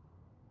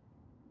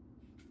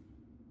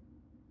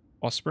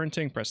 While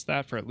sprinting, press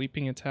that for a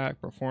leaping attack.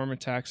 Perform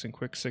attacks in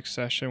quick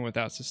succession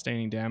without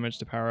sustaining damage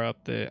to power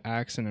up the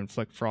axe and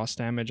inflict frost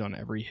damage on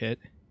every hit.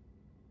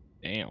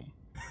 Damn.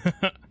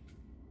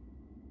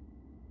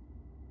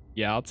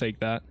 Yeah, I'll take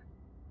that.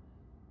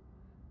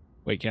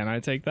 Wait, can I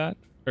take that?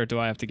 Or do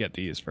I have to get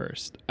these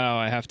first? Oh,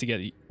 I have to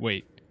get...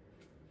 Wait.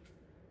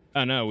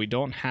 Oh, no, we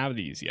don't have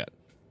these yet.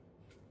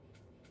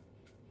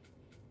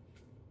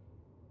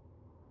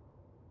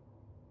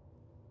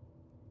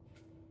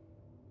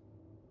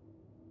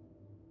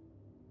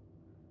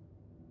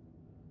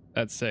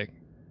 That's sick.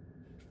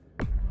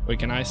 Wait,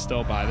 can I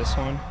still buy this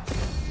one?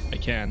 I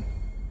can.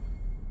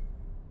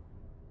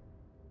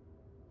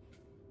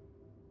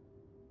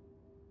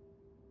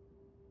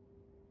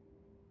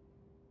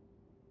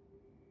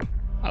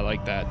 I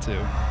like that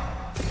too.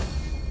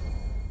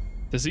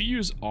 Does it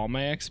use all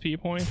my XP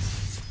points?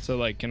 So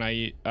like, can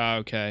I...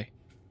 okay.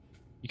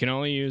 You can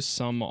only use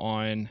some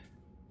on...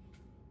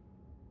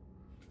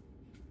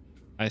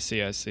 I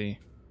see, I see.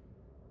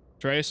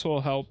 Atreus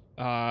will help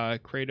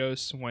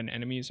Kratos when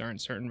enemies are in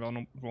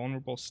certain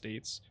vulnerable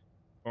states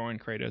or when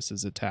Kratos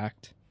is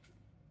attacked.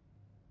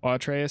 While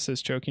Atreus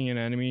is choking an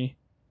enemy,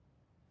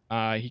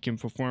 he can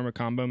perform a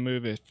combo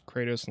move if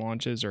Kratos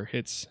launches or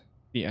hits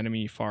the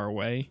enemy far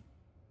away.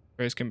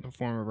 Atreus can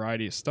perform a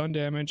variety of stun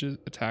damage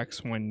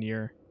attacks when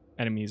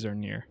enemies are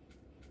near.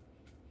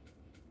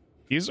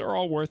 These are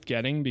all worth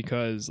getting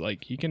because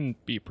like he can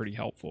be pretty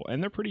helpful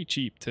and they're pretty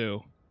cheap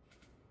too.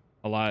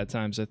 A lot of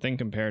times, I think,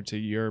 compared to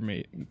your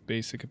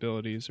basic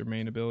abilities or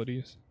main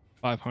abilities.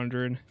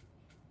 500.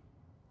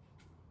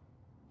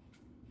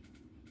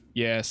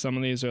 Yeah, some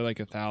of these are like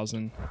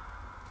 1,000.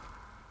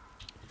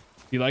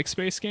 You like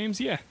space games?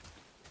 Yeah.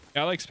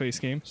 I like space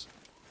games.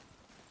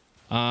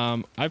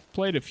 I've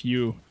played a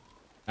few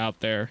out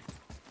there.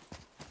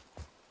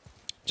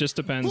 Just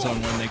depends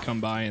on when they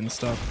come by and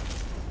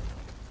stuff.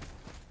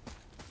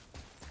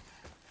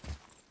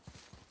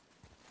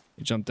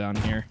 You jump down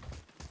here.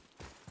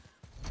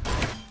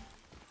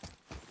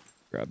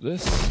 Grab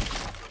this.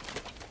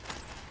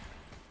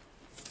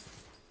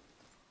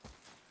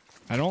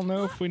 I don't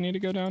know if we need to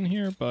go down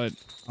here, but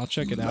I'll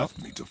check it out. You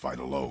left me to fight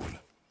alone.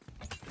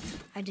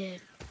 I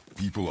did.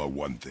 People are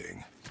one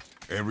thing.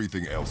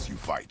 Everything else you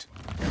fight.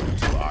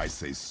 Until I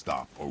say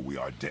stop or we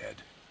are dead.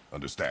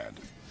 Understand?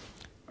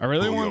 I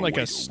really Pull want your like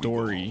a weight or we go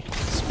story home.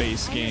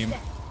 space game.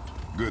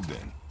 Good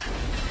then.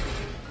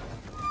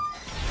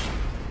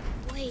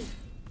 Wait,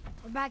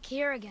 we're back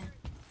here again.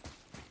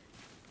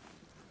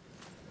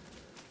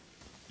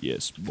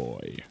 Yes,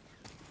 boy.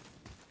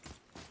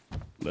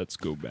 Let's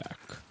go back.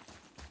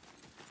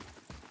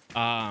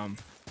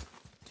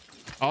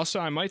 Also,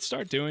 I might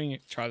start doing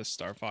try the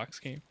Star Fox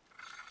game.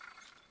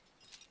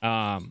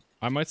 I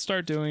might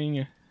start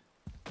doing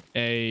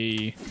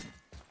a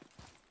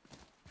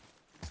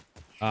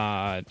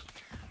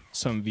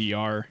some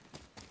VR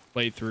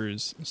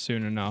playthroughs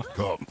soon enough.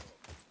 Come.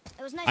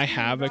 It was nice I meeting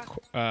you, have Brock.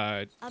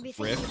 a I'll be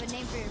thinking Rift, of a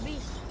name for your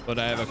beast. but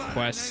I have a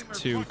Quest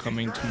 2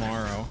 coming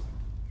tomorrow.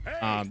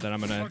 That I'm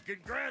gonna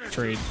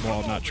trade.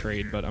 Well, not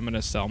trade, but I'm gonna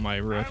sell my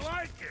Rift. I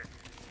like it.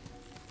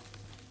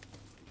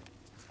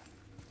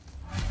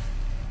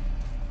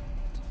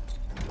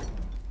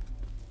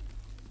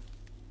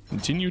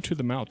 Continue to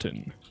the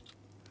mountain.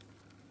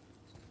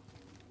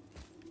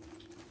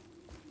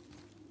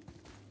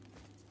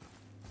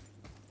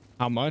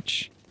 How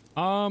much?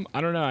 I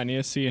don't know. I need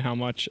to see how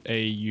much a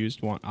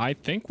used one. I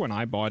think when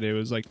I bought it, it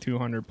was like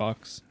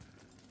 $200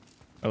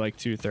 or like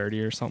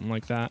 $230 or something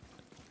like that.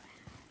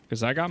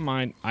 Because I got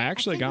mine. I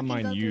actually got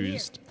mine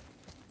used.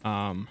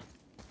 A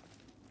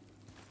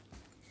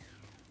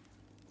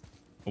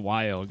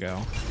while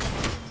ago.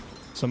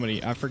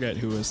 Somebody, I forget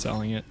who was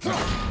selling it.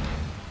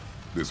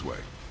 This way.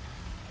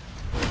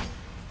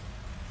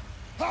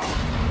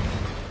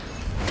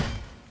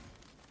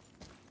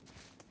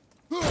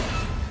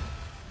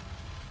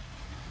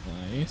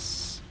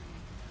 Nice.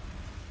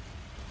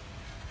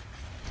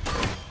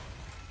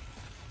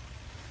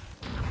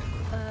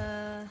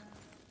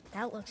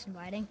 That looks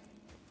inviting.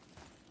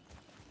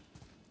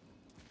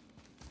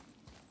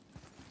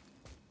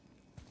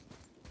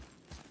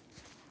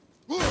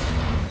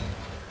 Oh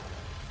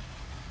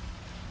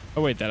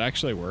wait, that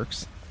actually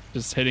works.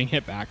 Just hitting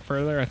it back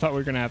further. I thought we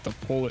were gonna have to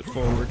pull it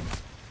forward.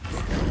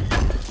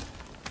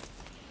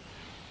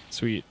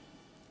 Sweet.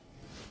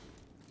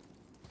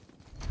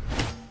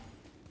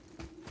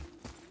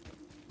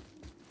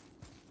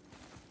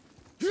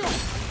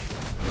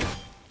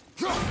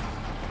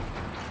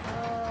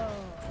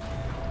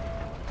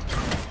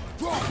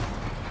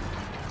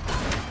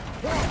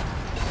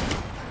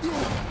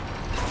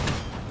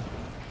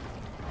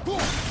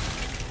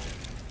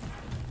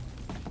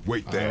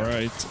 Wait there. All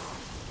right.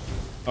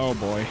 Oh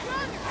boy.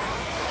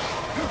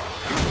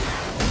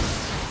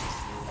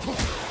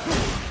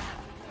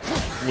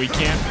 We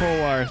can't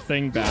pull our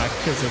thing back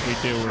because if we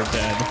do, we're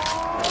dead.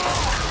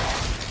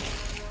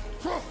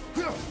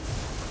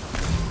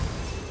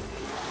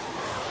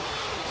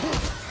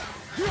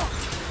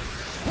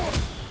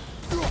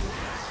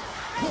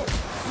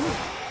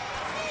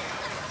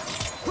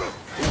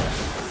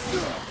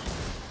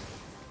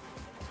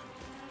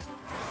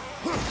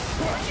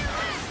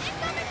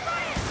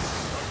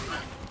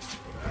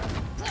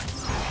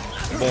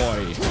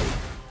 Boy.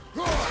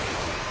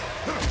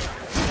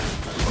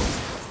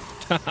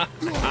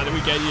 How did we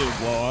get you to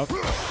blow up?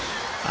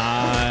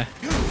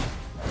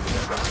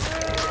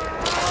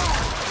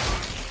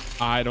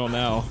 I don't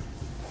know.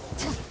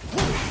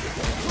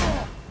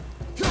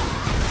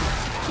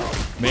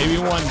 Maybe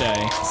one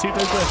day. See,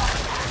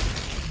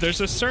 there's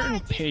a certain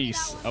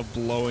pace of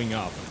blowing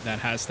up that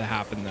has to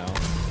happen though.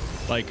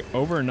 Like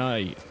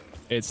overnight,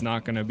 it's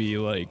not gonna be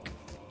like.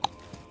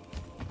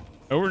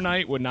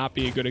 Overnight would not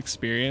be a good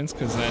experience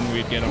because then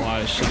we'd get a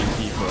lot of shitty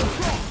people.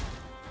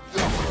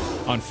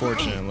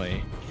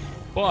 Unfortunately.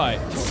 But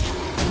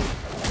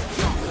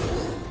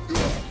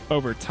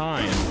over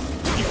time,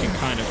 you can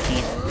kind of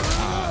feed,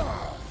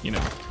 you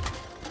know,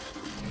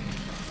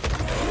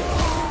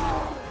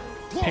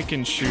 pick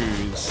and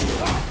choose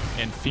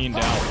and fiend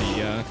out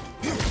the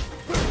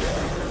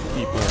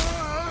people.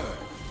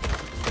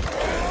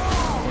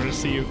 I want to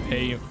see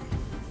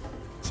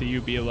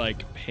you be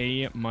like,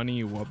 pay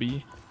money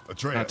wubby.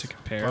 Atreus, Not to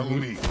compare. follow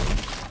me.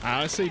 I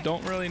honestly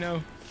don't really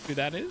know who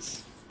that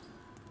is.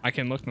 I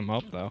can look them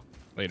up though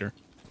later.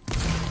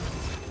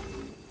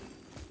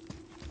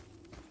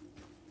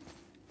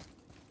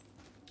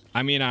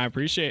 I mean, I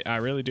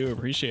really do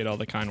appreciate all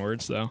the kind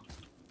words though.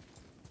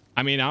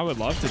 I mean, I would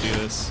love to do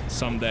this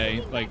someday,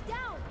 like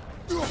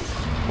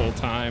full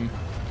time,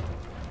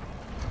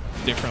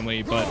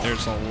 differently, but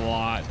there's a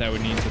lot that would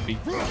need to be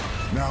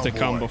Now, to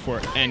come boy. before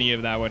any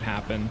of that would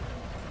happen.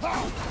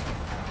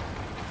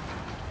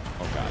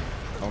 Oh god.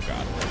 Oh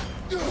god.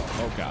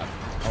 Oh god.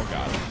 Oh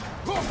god.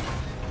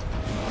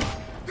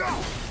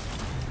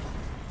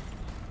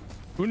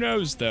 Who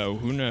knows though?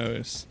 Who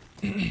knows?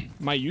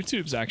 My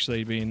YouTube's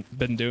actually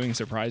been doing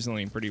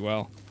surprisingly pretty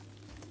well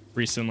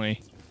recently.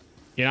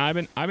 You know,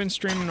 I've been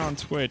streaming on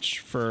Twitch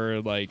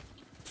for like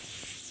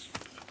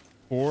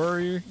 4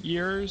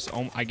 years.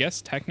 I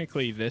guess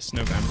technically this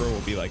November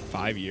will be like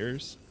 5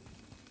 years.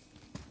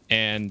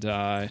 And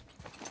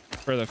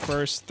for the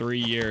first 3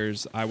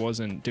 years, I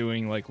wasn't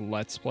doing like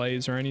Let's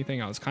Plays or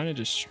anything. I was kind of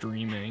just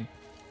streaming.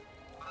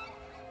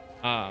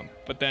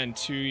 But then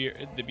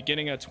the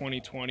beginning of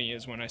 2020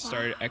 is when I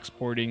started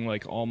exporting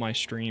like all my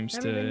streams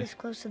Never been to this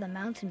close to the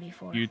mountain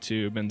before.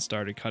 YouTube and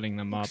started cutting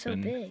them up So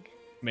and big.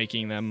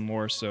 making them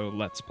more so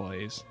Let's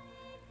Plays.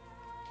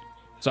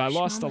 So I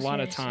lost a lot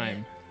of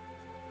time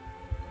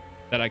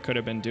that I could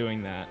have been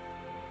doing that.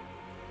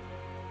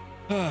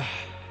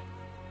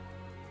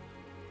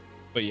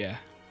 But yeah.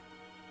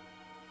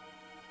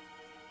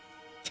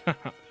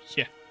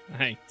 Yeah,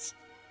 thanks.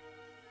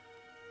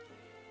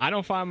 I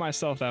don't find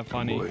myself that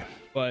funny,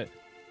 but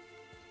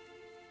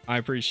I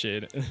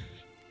appreciate it.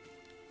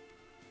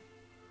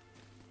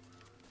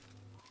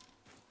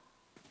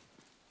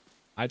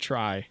 I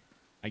try,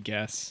 I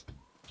guess.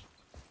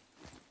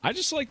 I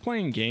just like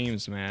playing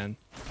games, man.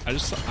 I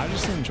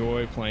just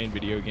enjoy playing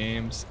video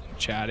games,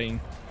 chatting,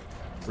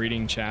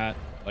 reading chat.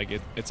 Like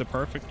it's a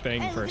perfect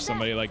thing for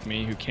somebody like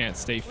me who can't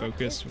stay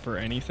focused for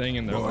anything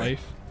in their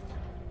life.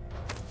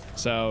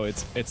 So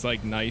it's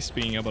like nice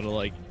being able to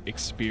like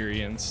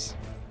experience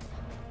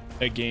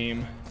a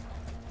game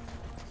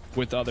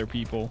with other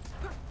people,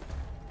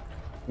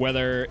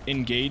 whether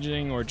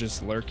engaging or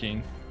just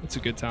lurking. It's a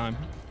good time.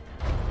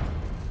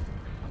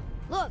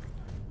 Look,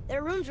 there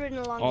are runes written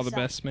along All the the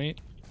side. best, mate.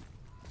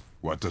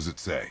 What does it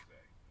say?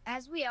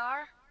 As we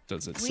are,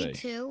 Does it we say?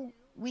 two,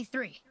 we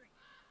three.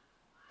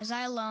 As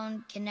I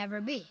alone can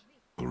never be.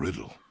 A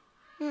riddle.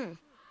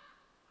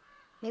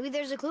 Maybe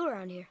there's a clue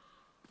around here.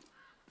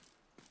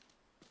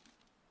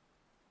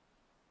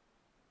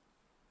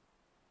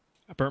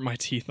 I burnt my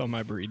teeth on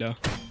my burrito.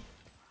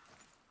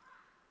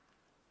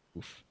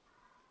 Oof.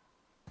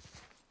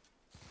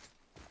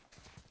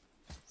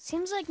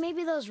 Seems like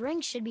maybe those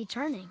rings should be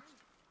turning.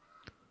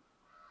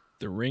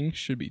 The ring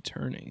should be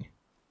turning.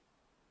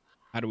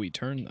 How do we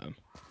turn them?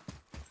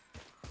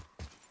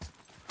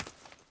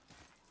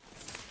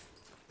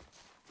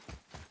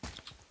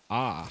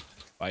 Ah,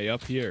 by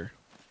up here.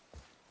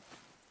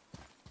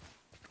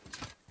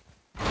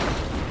 The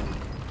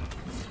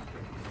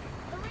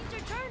rings are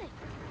turning.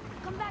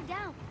 Come back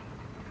down.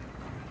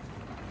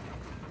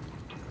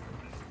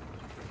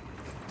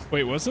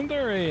 Wait, wasn't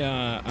there a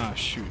ah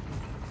shoot.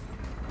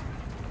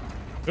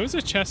 There was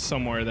a chest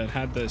somewhere that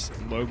had this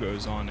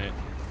logos on it.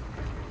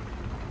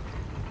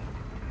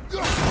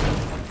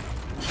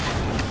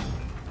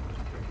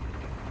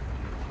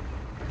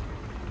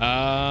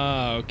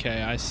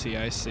 Okay, I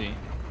see.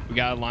 We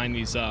gotta line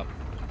these up.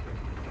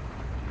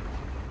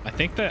 I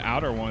think the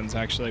outer one's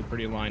actually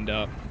pretty lined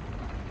up.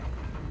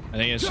 I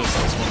think it's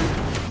just this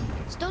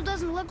one. Still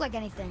doesn't look like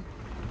anything.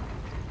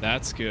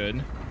 That's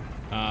good.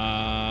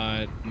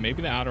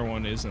 Maybe the outer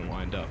one isn't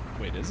lined up.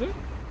 Wait, is it?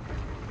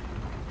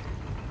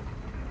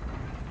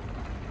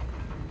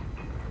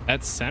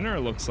 That center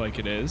looks like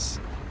it is.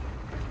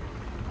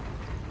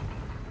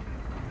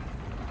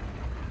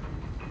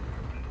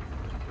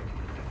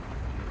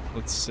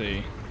 Let's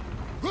see.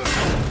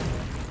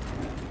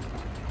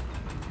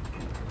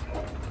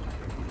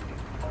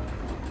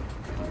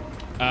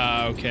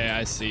 Okay,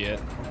 I see it.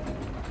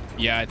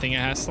 Yeah, I think it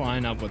has to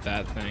line up with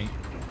that thing.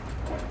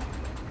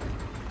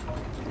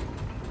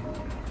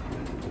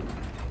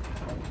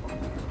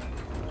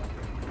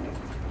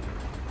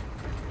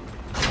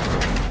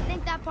 I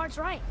think that part's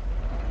right.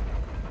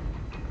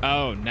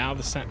 Oh, now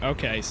the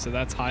okay, so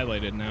that's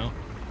highlighted now.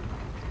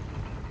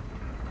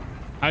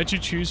 How'd you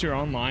choose your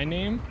online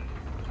name?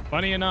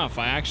 Funny enough,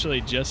 I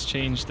actually just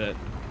changed it.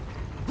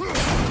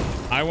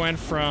 I went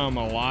from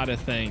a lot of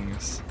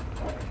things.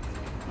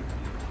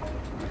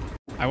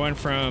 I went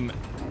from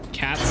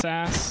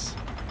CasasPlays,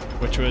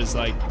 which was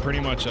like pretty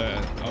much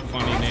a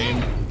funny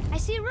name. I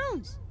see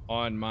runes.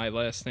 On my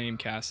last name,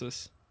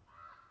 Casas.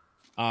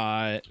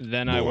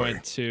 Then I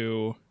went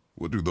to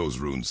What do those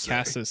runes say?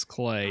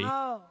 CasasPlays,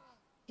 Oh.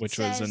 which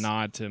was a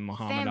nod to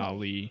Muhammad family.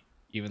 Ali,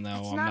 even though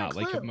That's I'm not a not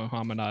like a clue.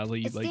 Muhammad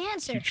Ali It's the like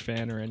answer. huge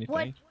fan or anything.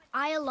 What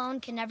I alone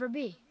can never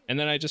be. And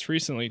then I just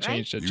recently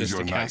changed it Use just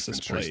your to knife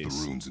and trace the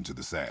CasasPlays runes into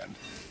the sand.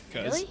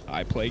 because Really?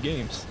 I play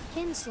games.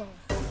 Kinsel.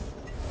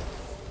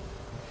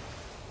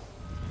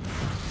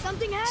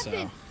 Something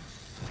happened. So.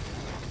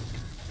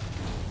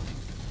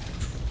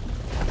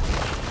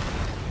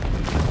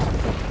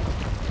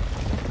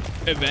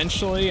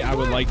 Eventually, I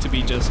would like to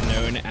be just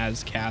known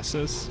as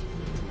Casas,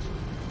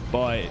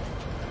 but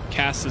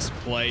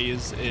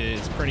CasasPlays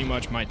is pretty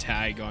much my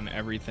tag on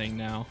everything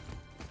now.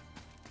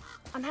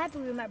 I'm happy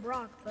we met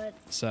Brock, but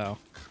So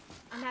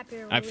I'm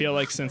happier. I feel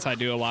like since I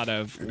do a lot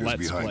of It is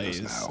Let's behind us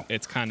Plays, now.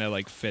 it's kind of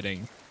like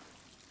fitting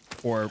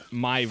for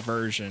my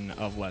version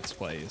of Let's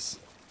Plays,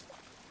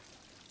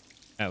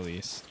 at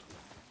least.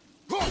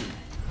 What's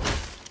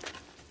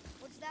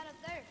that up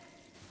there?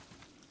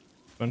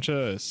 Bunch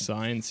of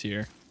signs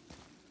here.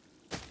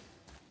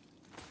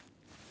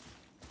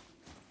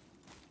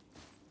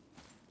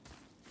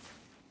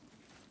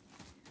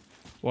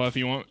 Well, if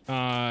you want,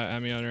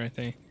 add me on or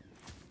anything.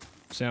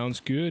 Sounds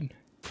good.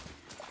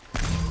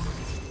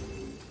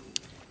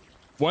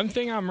 One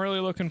thing I'm really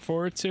looking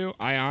forward to,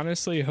 I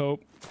honestly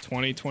hope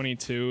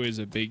 2022 is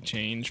a big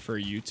change for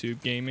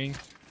YouTube gaming,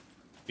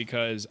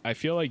 because I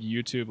feel like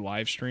YouTube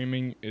live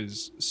streaming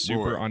is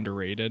super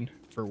underrated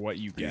for what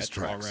you get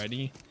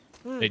already.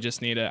 They just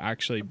need to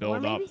actually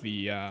build up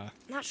the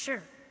not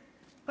sure,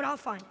 but I'll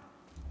find it.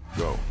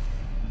 Go.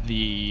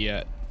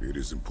 The It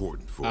is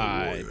important for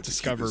a warrior to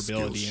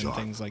discoverability keep his and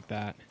things like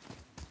that.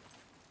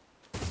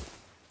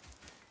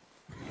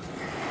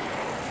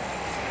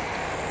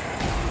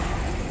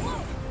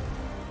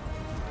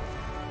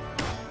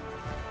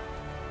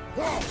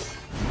 Here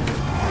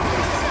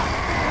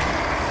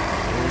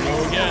we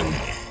go again.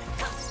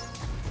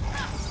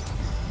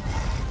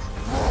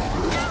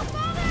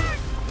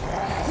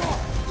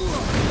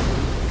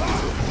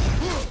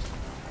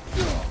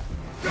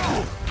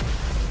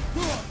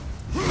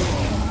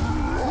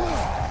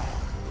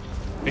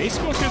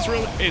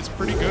 Facebook is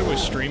pretty good with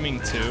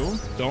streaming too.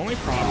 The only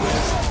problem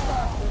is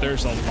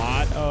there's a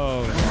lot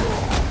of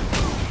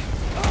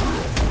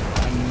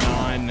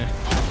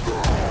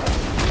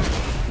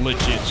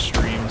non-legit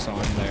streams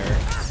on there.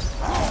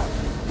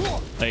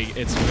 Like,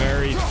 it's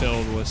very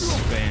filled with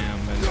spam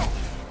and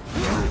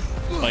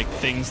like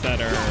things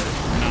that are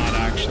not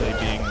actually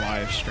being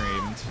live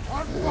streamed,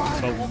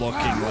 but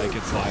looking like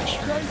it's live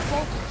streamed.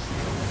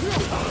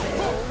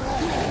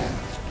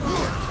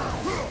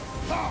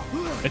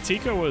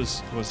 Atika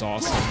was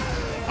awesome.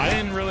 I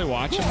didn't really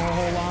watch him a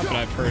whole lot, but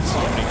I've heard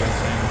so many good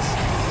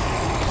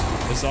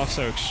things. It's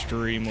also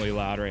extremely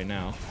loud right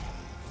now.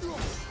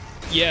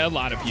 Yeah, a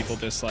lot of people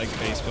dislike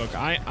Facebook.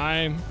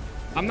 I'm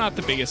not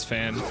the biggest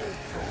fan,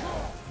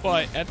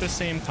 but at the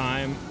same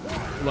time,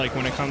 like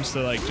when it comes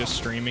to like just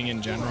streaming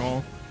in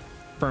general,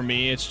 for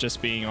me it's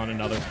just being on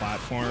another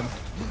platform.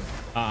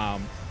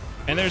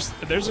 And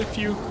there's a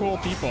few cool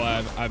people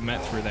I've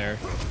met through there.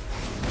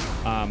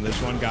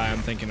 There's one guy I'm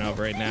thinking of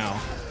right now.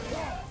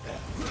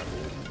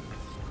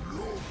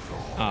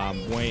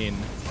 Wayne.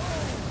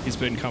 He's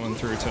been coming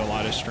through to a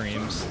lot of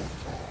streams.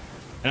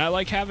 And I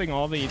like having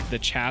all the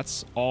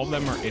chats, all of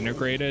them are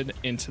integrated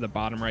into the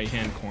bottom right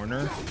hand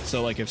corner.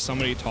 So like if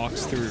somebody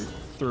talks through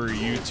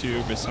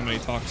YouTube, if somebody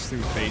talks through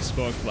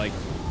Facebook, like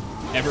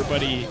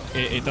everybody,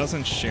 it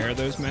doesn't share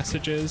those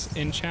messages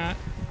in chat,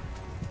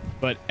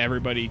 but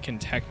everybody can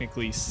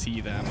technically see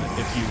them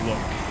if you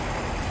look.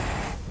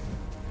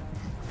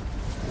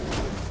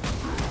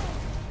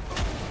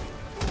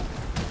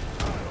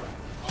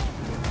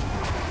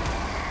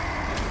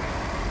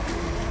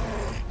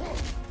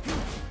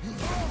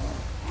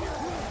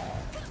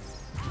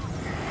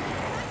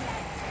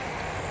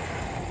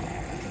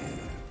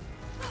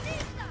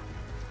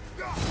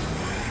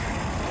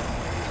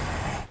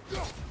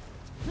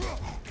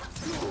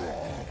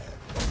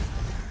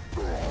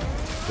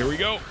 Here we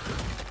go.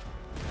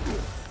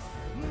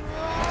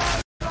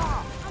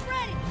 I'm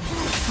ready.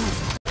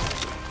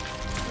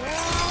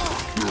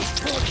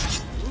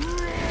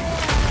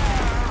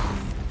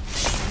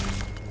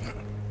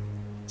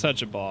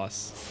 Such a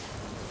boss.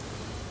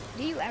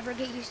 Do you ever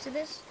get used to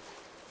this?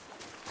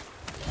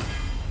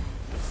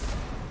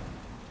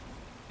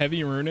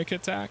 Heavy runic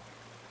attack.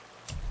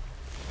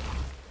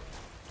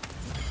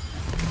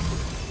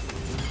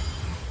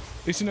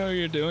 At least you know what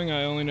you're doing.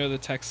 I only know the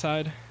tech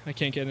side. I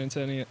can't get into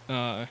any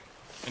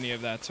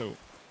of that to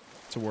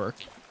work.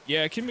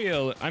 Yeah, it can be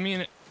I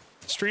mean,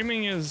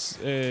 streaming is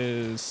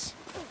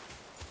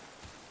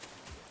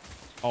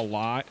a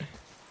lot,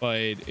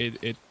 but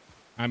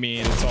I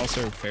mean, it's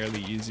also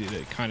fairly easy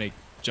to kind of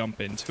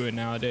jump into it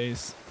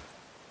nowadays.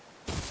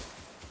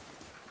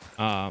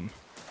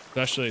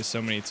 Especially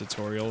so many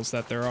tutorials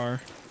that there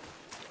are.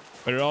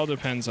 But it all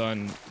depends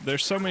on,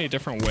 there's so many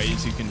different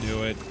ways you can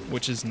do it,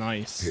 which is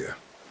nice. Here.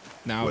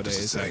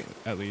 Nowadays,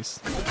 at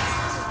least.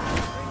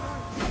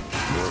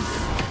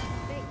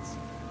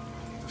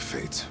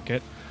 Fates.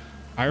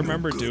 I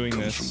remember doing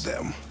comes this from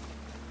them.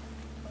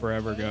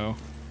 forever ago.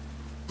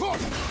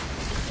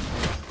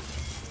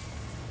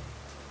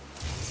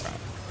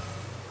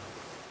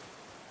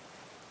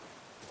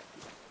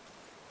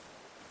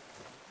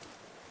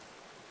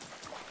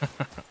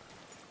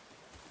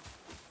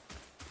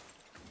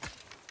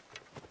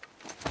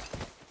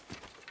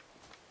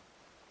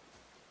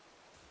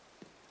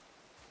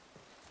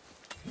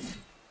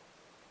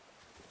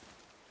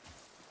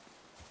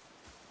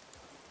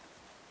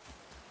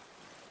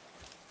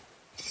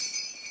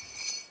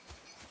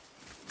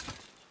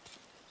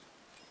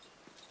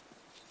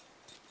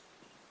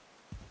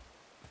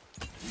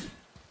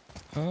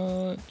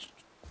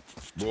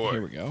 Boy.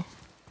 Here we go.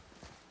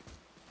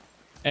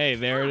 Hey,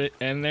 there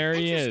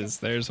he is.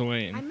 There's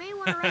Wayne. I may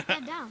want to write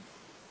that down.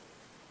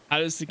 How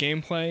does the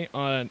gameplay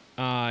on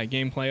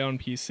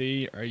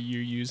PC? Are you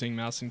using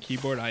mouse and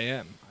keyboard? I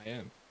am.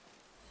 And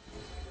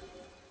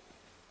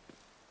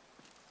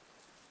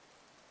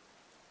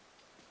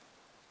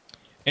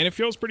it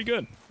feels pretty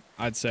good,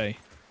 I'd say.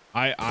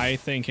 I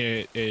think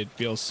it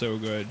feels so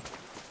good.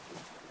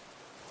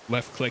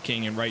 Left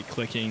clicking and right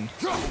clicking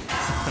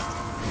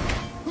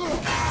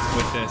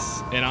with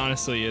this. It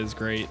honestly is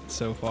great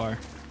so far.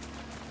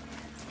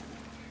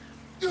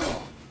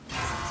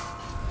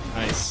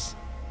 Nice.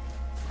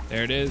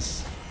 There it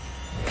is.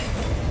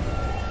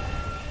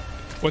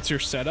 What's your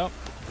setup?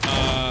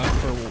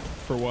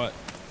 For what?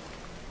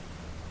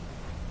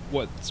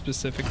 What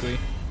specifically?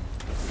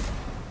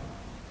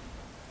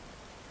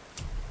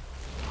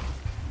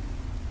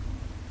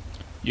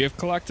 You have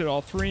collected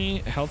all 3.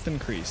 Health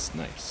increase.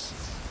 Nice.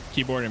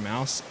 Keyboard and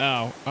mouse.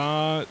 Oh,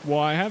 well,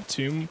 I have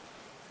 2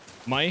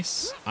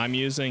 mice. I'm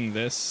using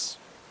this,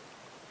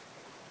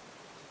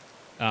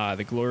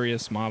 the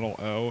Glorious Model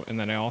O, and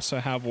then I also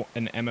have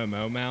an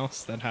MMO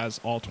mouse that has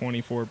all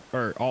 24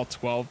 or all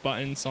 12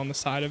 buttons on the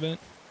side of it,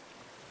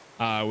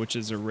 which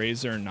is a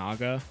Razer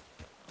Naga.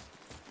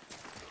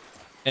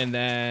 And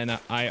then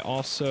I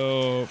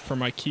also, for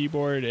my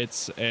keyboard,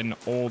 it's an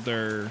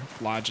older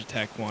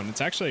Logitech one. It's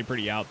actually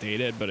pretty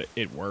outdated, but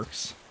it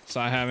works.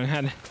 So I haven't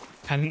had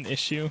an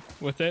issue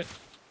with it.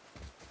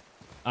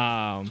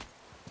 Not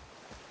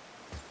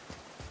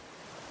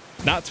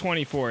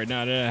 24.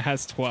 No, it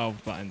has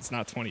 12 buttons,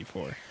 not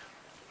 24.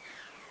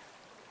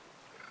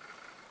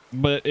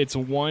 But it's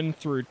 1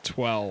 through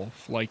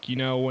 12. Like, you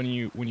know, when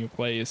you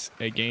play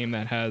a game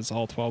that has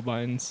all 12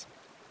 buttons.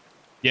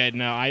 Yeah,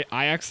 no, I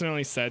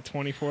accidentally said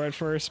 24 at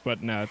first,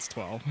 but no, it's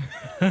 12.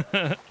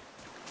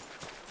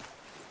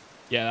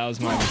 Yeah, that was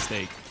my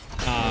mistake.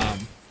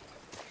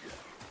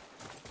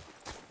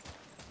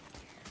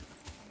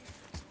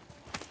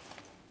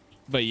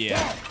 But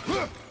yeah.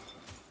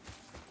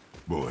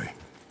 Boy,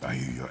 I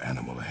hear your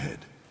animal ahead.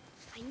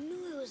 I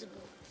knew it was a boy.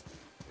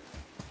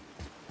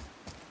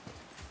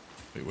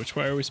 Wait, which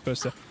way are we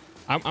supposed to?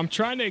 I'm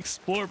trying to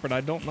explore, but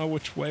I don't know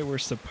which way we're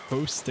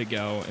supposed to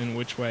go and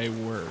which way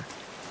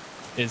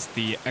is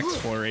the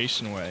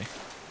exploration way.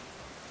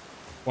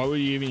 What would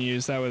you even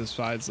use that with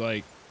besides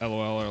like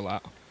LOL or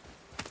LOL?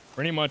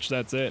 Pretty much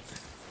that's it.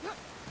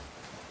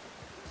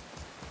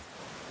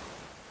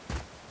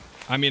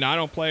 I mean, I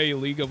don't play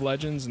League of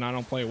Legends and I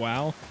don't play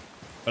WoW,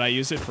 but I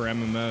use it for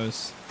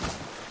MMOs.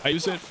 I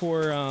use it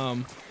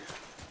for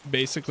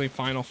basically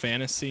Final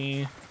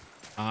Fantasy,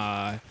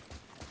 Star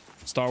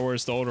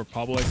Wars The Old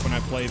Republic when I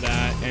play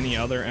that, any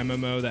other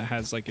MMO that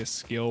has like a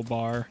skill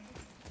bar.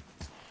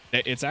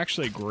 It's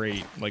actually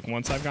great. Like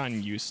once I've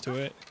gotten used to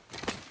it,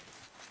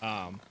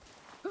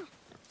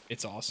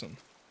 it's awesome.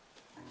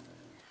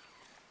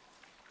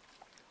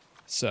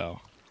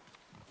 So,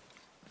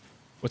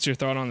 what's your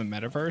thought on the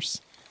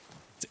metaverse?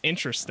 It's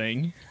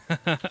interesting.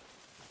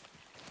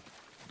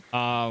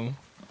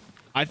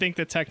 I think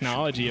the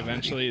technology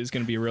eventually is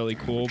going to be really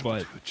cool,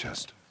 but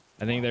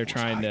I think they're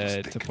trying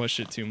to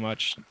push it too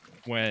much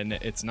when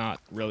it's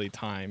not really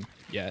time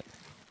yet.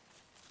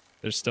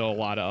 There's still a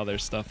lot of other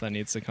stuff that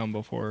needs to come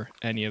before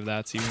any of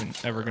that's even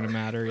ever going to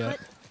matter yet.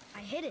 But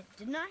I hit it,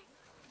 didn't I?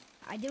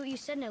 I did what you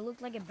said and it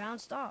looked like it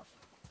bounced off.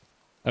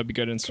 That'd be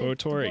good in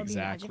SWTOR,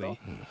 exactly.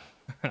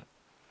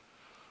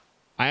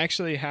 I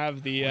actually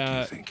have the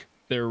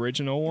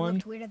original one. It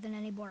looked weirder than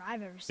any board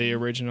I've ever seen. The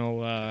original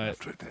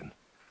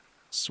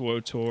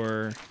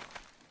SWTOR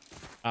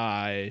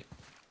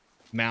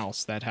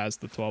mouse that has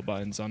the 12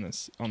 buttons on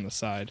the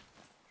side.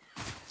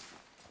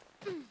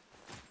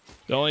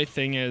 The only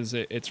thing is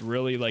it's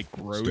really like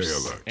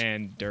gross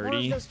and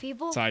dirty.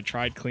 So I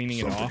tried cleaning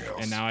it off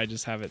and now I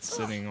just have it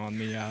sitting on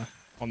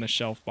the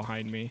shelf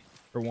behind me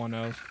for one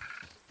of.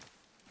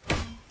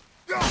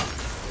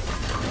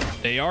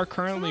 They are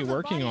currently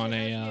working on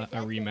a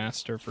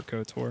remaster for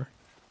KOTOR.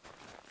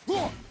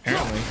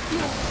 Apparently.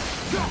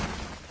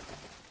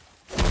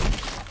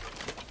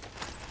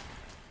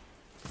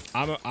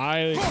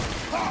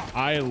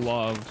 I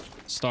love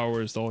Star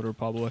Wars The Old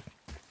Republic.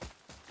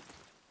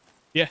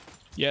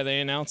 Yeah, they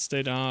announced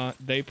it.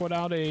 They put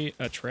out a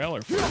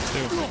trailer for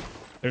it too.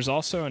 There's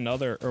also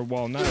another, or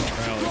well, not a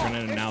trailer, but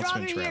an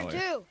announcement trailer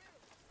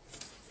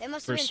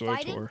for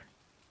SWTOR.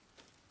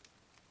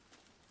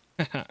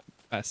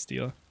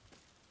 Bastille.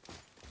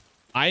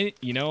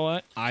 You know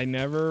what? I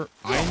never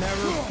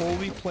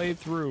fully played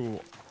through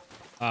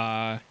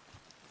the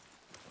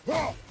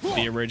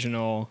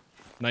original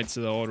Knights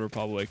of the Old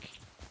Republic,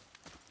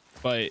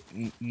 but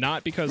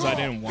not because I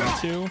didn't want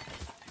to,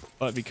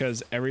 but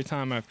because every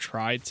time I've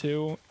tried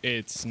to,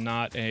 it's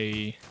not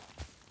I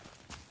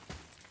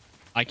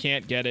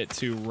can't get it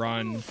to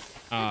run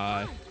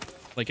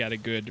like at a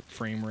good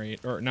frame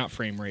rate, or not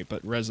frame rate,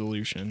 but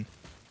resolution.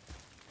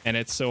 And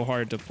it's so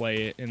hard to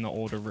play it in the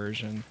older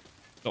version,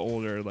 the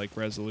older like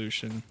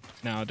resolution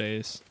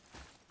nowadays.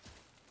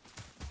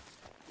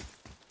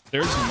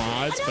 There's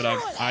mods, but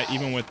I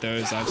even with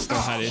those, I've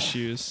still had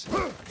issues.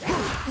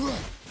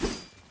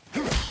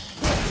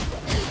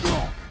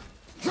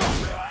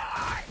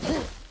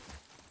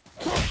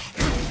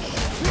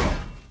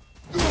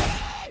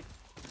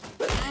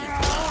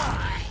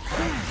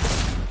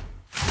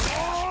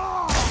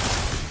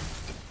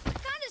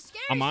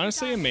 I'm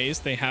honestly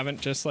amazed they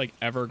haven't just like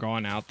ever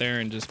gone out there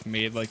and just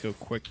made like a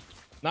quick,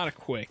 not a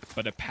quick,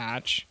 but a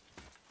patch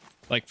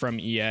like from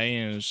EA,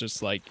 and it's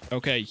just like,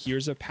 okay,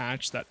 here's a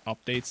patch that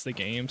updates the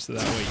game so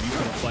that way you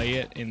can play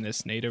it in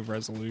this native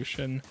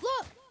resolution.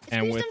 Look,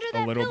 and with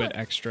a little bit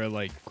extra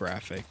like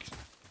graphic.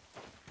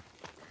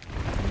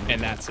 And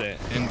that's it.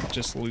 And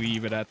just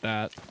leave it at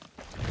that.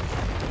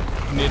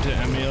 You need to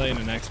emulate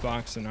an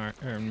Xbox and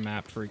or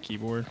map for a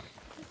keyboard.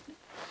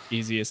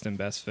 Easiest and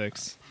best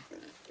fix.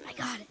 I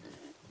got it.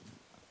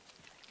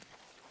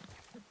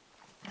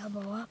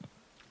 Elbow up.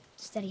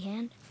 Steady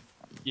hand.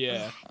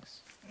 Yeah.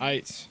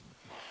 Relax.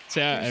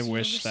 I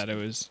wish that it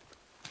was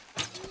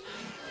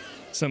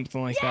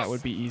something like that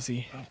would be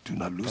easy. Do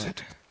not lose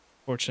it.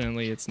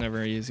 Fortunately, it's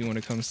never easy when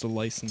it comes to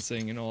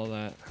licensing and all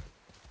that.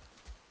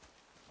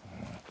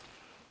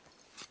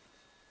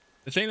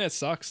 The thing that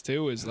sucks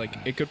too is like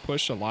it could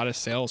push a lot of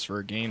sales for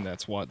a game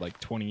that's what, like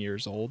 20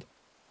 years old?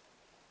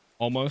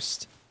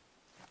 Almost.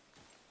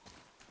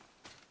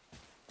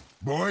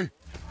 Boy,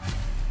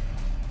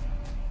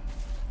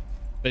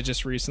 They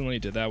just recently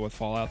did that with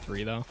Fallout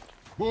 3 though.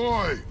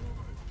 boy,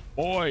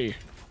 Boy!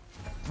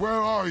 where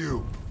are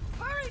you?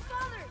 Hurry,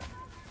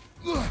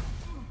 Father!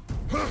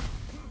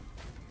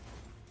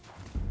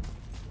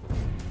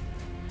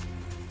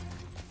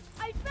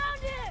 I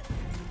found it!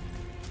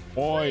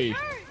 Boy!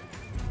 Hurry!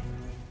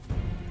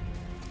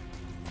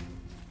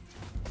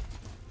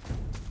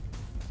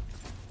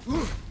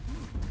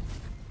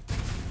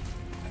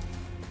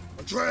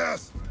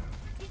 Atreus!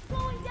 He's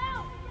going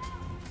down!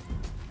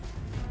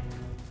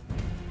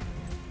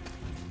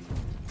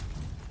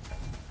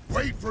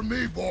 Wait for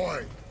me,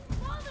 boy!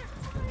 Father,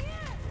 over here!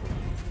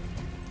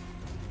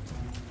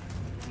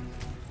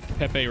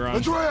 Pepe run.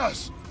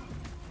 Atreus!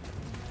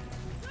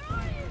 Where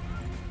are you?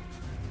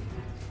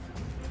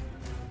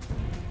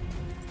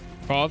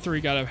 Fallout 3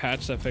 got a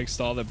patch that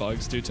fixed all the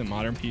bugs due to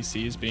modern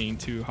PCs being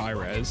too high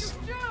res.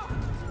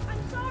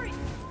 I'm sorry.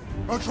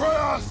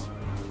 Atreus!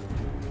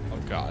 Oh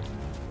god.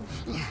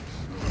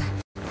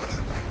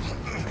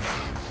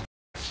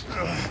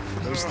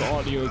 There's the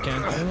audio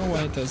again. I don't know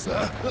why it does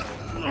that.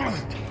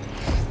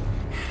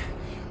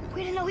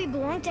 We didn't know he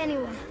belonged to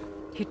anyone.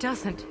 He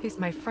doesn't. He's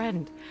my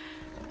friend.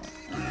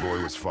 The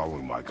boy was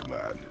following my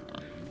command.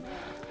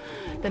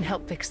 Then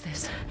help fix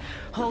this.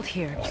 Hold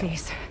here,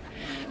 please.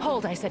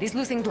 Hold, I said. He's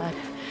losing blood.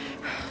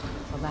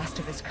 The last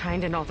of his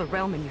kind in all the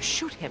realm, and you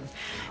shoot him.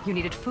 You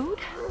needed food?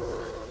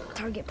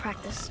 Target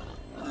practice.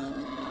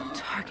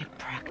 Target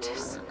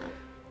practice.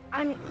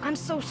 I'm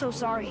so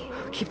sorry.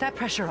 Keep that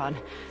pressure on.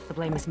 The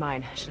blame is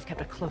mine. I should have kept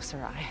a closer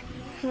eye.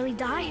 Will he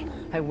die?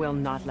 I will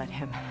not let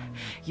him.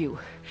 You.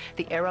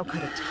 The arrow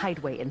cut a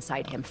tideway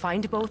inside him.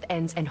 Find both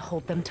ends and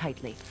hold them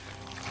tightly.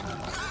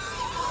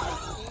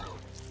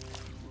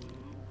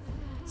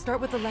 Start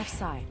with the left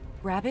side.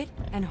 Grab it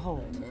and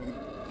hold.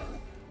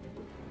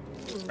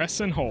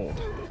 Press and hold.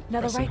 Now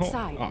Press the and right hold.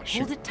 side. Oh, shoot.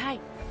 Hold it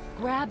tight.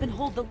 Grab and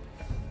hold the...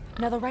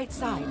 Now the right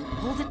side.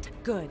 Hold it...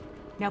 Good.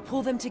 Now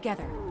pull them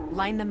together.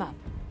 Line them up.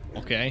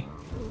 Okay.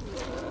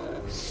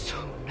 So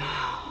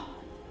now...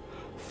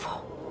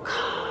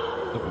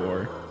 The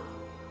boar.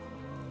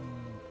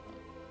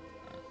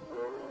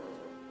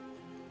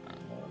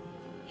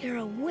 You're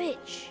a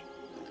witch.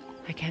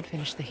 I can't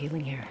finish the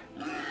healing here.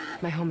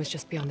 My home is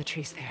just beyond the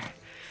trees there.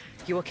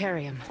 You will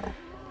carry him.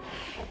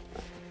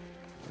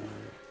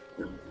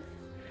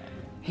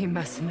 He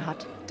must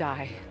not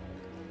die.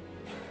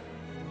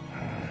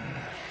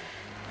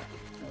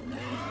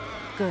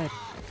 Good.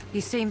 He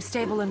seems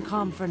stable and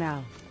calm for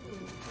now.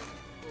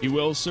 He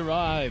will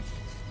survive.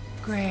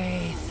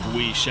 Great thought.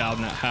 We shall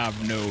not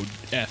have no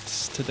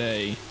deaths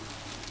today.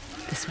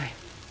 This way.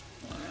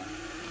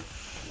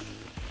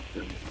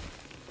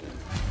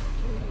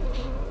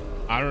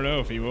 I don't know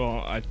if he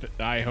will.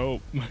 I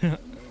hope.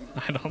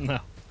 I don't know.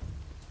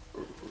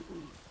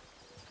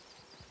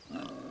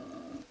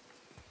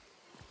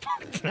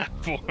 Fuck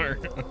that boar.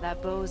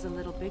 That bow's a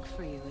little big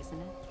for you, isn't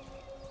it?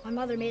 My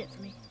mother made it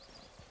for me.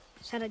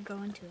 Said I'd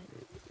grow into it.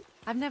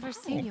 I've never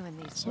seen you in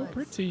these So woods.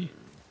 pretty.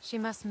 She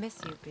must miss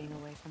you being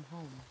away from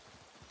home.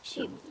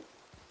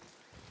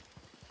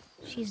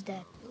 She's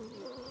dead.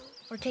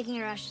 We're taking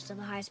her ashes to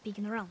the highest peak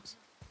in the realms.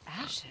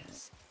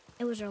 Ashes?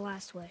 It was her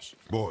last wish.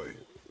 Boy,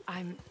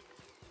 I'm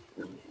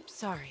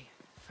sorry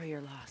for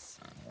your loss.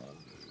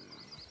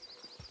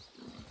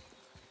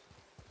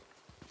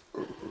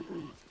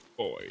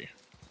 Boy.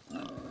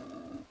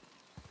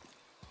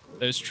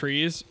 Those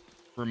trees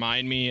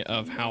remind me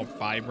of how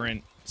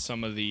vibrant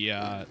some of the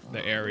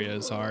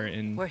areas are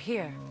in We're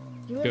here,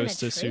 You live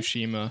Ghost in of a tree?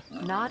 Tsushima,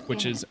 not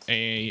which in is it.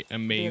 a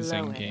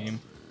amazing Below it. game.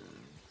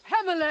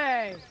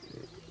 Hemele!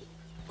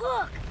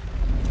 Look!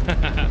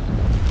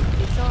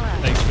 It's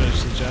alright. Thanks for the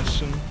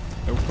suggestion.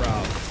 No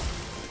problem.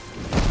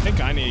 I think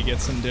I need to get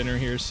some dinner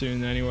here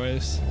soon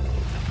anyways.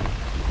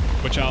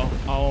 Which I'll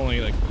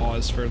only like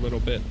pause for a little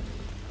bit.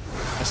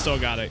 I still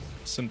got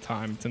some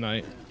time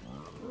tonight.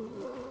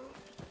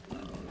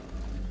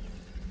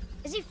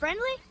 Is he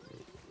friendly?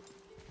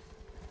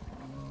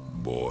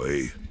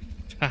 boy.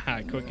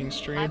 Haha, cooking I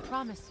stream.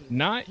 promise you.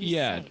 Not he's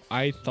yet. safe.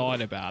 I thought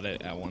about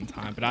it at one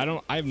time, but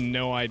I have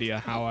no idea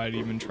how I'd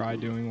even try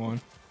doing one.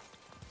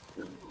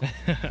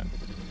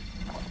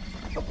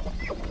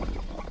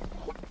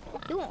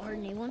 You won't hurt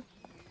anyone.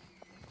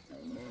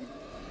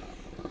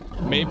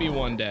 Maybe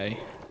one day.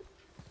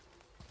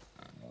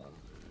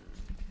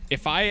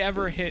 If I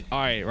ever hit...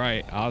 Alright,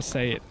 right. I'll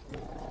say it.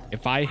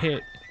 If I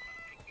hit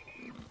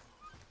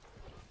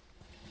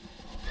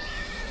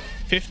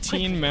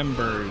 15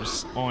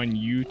 members on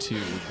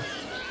YouTube.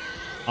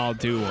 I'll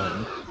do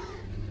one.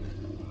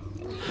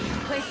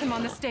 Place him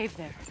on the stave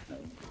there.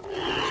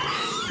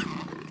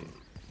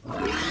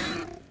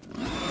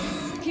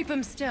 Keep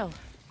him still.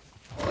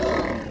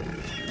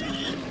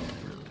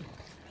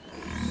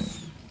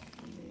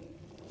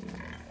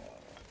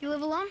 You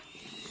live alone?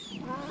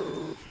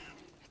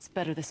 It's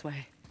better this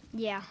way.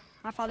 Yeah,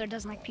 my father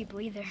doesn't like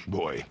people either.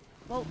 Boy.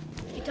 Well,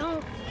 you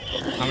don't.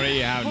 How many do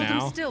you have Hold him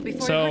now? still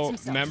before he hurts So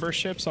himself.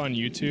 memberships on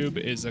YouTube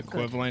is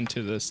equivalent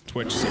to this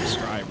Twitch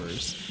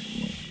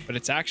subscribers, but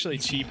it's actually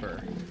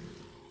cheaper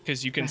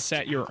because you can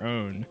set your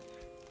own.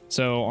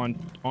 So on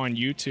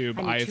YouTube,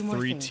 I need I have two more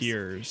 3 things.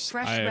 tiers.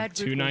 Fresh I have red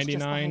root beers just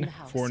behind $2.99, the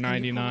house. Can you pull the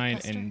 $4.99,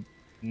 cluster? and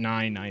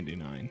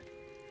 $9.99.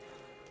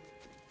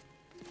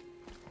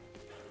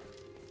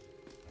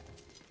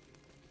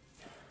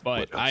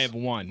 But I have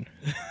one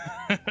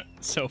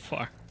so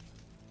far.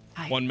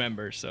 One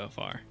member so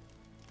far.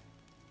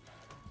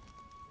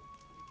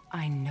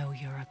 I know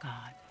you're a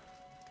god.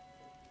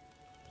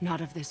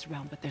 Not of this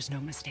realm, but there's no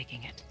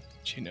mistaking it.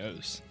 She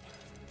knows.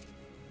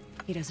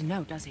 He doesn't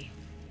know, does he?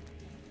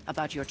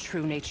 About your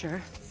true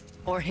nature?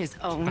 Or his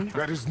own?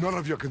 That is none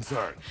of your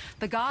concern.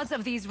 The gods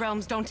of these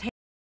realms don't take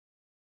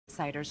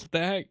outsiders. What the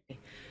heck?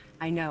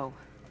 I know.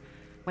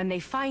 When they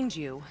find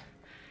you,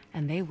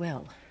 and they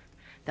will,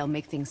 they'll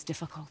make things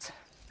difficult.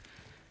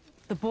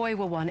 The boy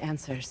will want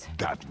answers.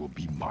 That will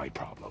be my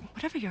problem.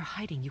 Whatever you're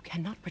hiding, you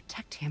cannot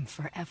protect him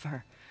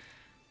forever.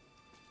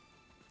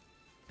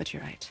 But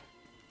you're right.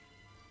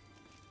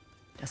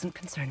 Doesn't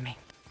concern me.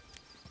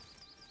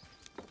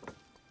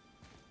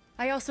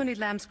 I also need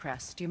lamb's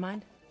cress. Do you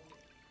mind?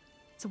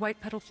 It's a white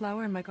petal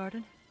flower in my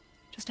garden.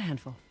 Just a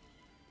handful.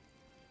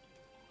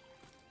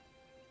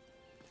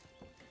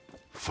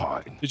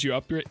 Fine. Did you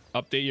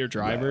update your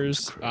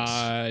drivers?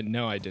 Chris.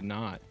 No, I did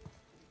not.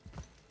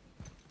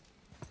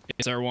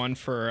 Is there one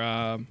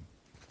for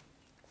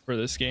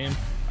this game,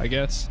 I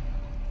guess?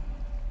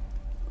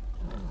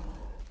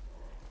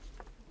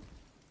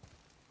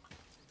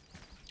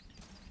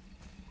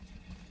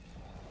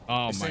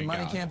 Oh They my say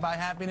money god. can't buy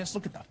happiness.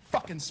 Look at the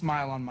fucking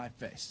smile on my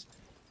face.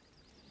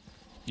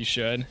 You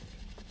should.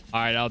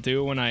 All right, I'll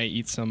do it when I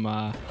eat some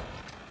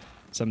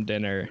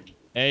dinner.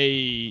 Hey,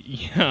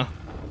 yeah.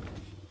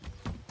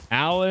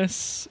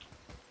 Alice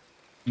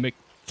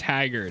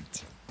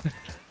McTaggart.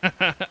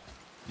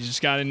 You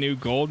just got a new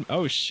gold.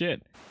 Oh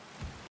shit.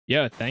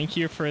 Yeah, thank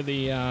you for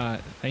the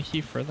thank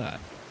you for that.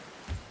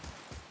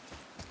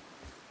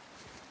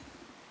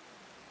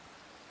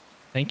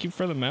 Thank you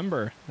for the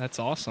member. That's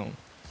awesome.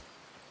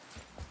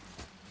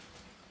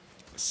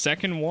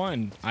 Second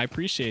one. I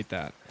appreciate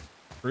that.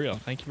 For real.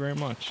 Thank you very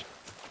much.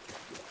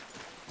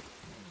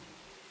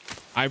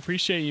 I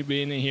appreciate you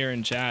being in here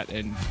in chat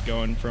and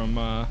going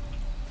from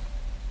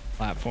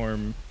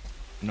platform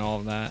and all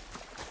of that.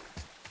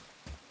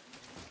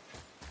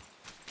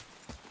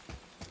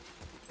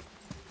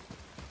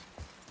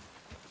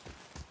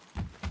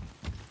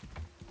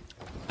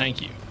 Thank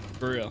you.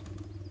 For real.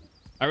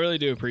 I really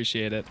do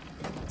appreciate it.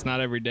 It's not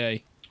every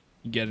day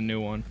you get a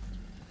new one.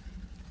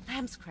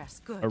 Lamb's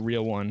cress, good. A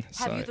real one.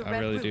 So Have you the I red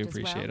really root do as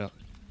appreciate well?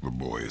 it. The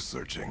boy is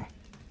searching.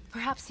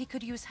 Perhaps he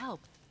could use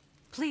help.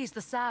 Please,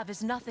 the salve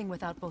is nothing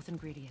without both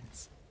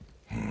ingredients.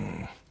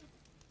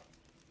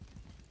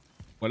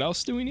 What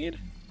else do we need?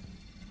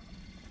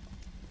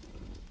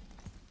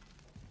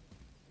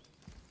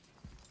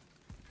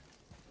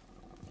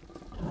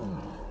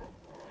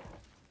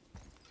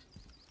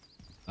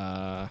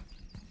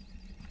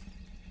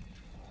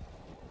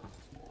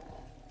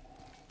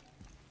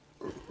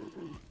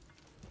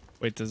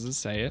 Wait, does it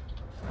say it?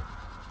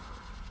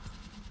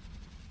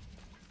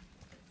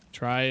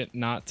 Try it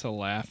not to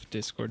laugh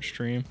Discord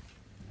stream.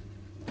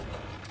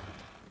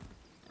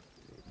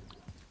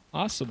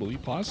 Possibly.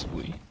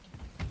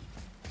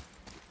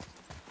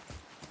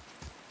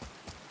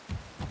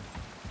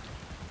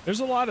 There's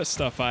a lot of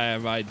stuff I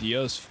have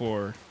ideas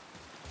for.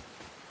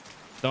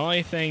 The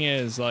only thing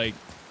is, like,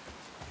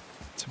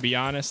 to be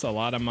honest, a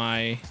lot of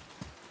my...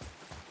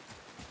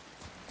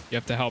 You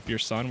have to help your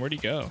son. Where'd he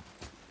go?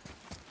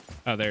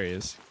 Oh, there he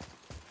is.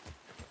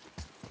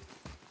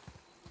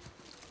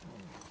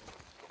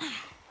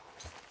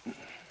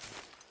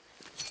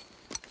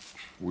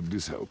 Would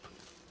this help?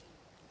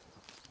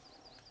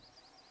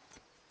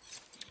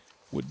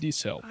 Would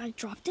this help? I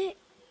dropped it?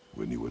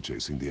 When you were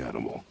chasing the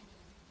animal.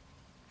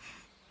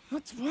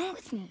 What's wrong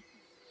with me?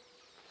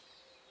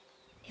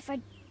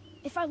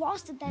 If I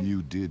lost it, then...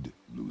 You did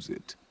lose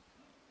it.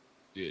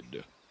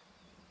 Did.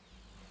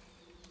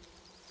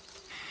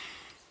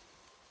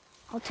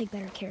 I'll take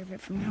better care of it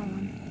from now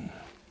on.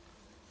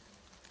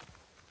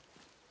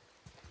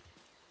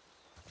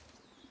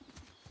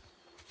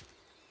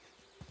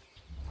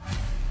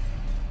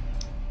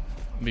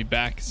 I'll be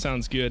back.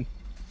 Sounds good.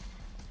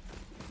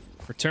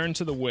 Return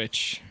to the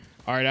witch.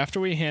 All right, after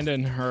we hand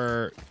in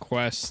her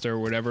quest or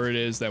whatever it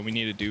is that we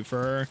need to do for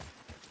her,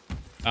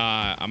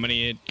 I'm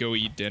gonna go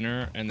eat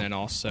dinner and then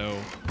also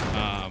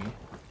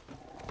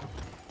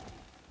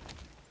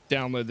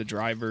download the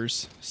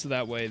drivers, so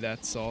that way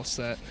that's all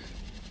set.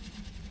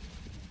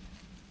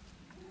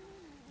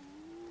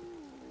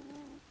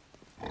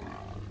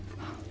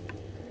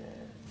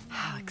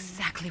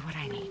 exactly what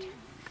I need.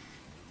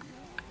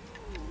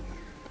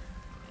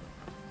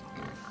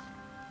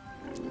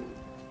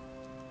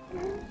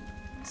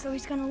 So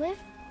he's gonna live?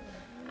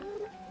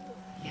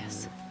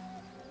 Yes.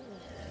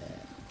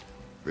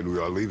 Then we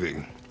are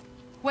leaving.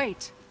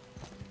 Wait.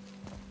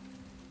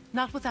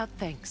 Not without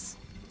thanks.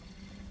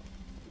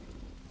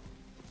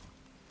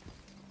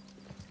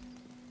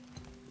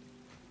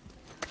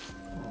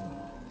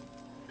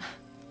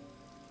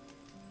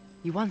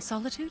 You want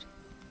solitude?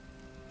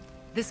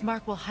 This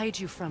mark will hide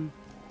you from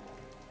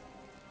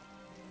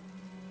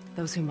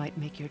those who might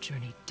make your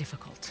journey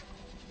difficult.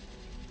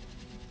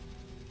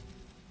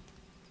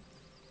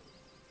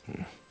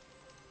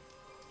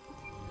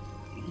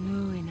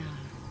 Luina.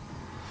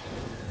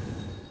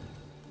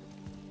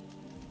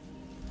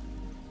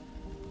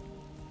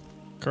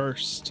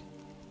 Cursed.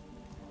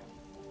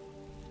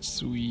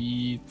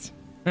 Sweet.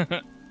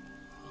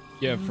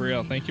 Yeah, for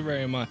real. Thank you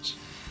very much.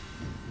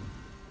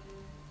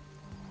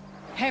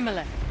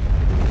 Himalaya.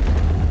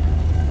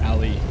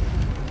 Ali.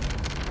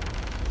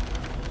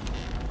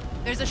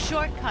 There's a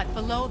shortcut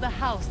below the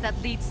house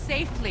that leads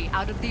safely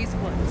out of these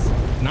woods.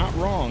 Not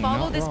wrong.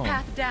 Follow not this wrong.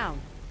 path down,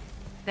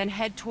 then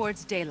head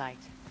towards daylight.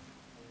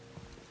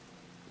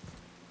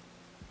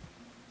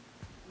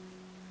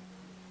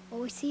 Will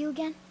we see you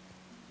again?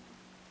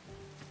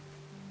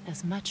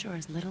 As much or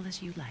as little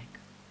as you like.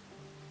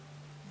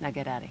 Now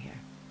get out of here.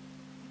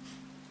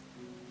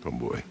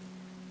 Tomboy.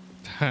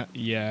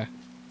 Yeah.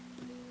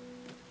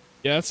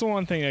 Yeah, that's the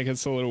one thing that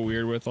gets a little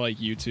weird with like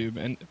YouTube,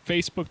 and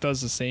Facebook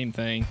does the same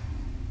thing.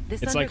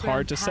 This It's like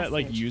hard to underground set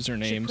like passage should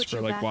usernames put for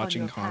you like back on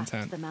watching your path to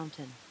content. the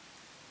mountain.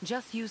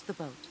 Just use the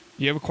boat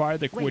You have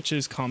acquired the Wait.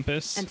 witch's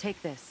compass. and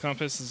take this.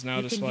 Compass is now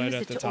You can displayed use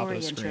at it the to top of the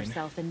orient screen.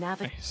 yourself and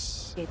navigate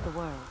Nice. the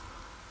world.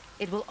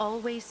 It will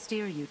always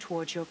steer you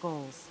towards your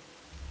goals.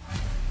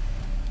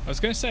 I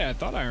was gonna say I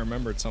thought I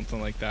remembered something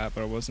like that,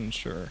 but I wasn't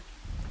sure.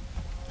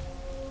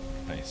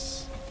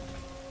 Nice.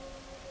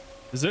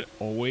 Does it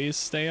always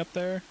stay up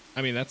there?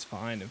 I mean, that's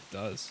fine if it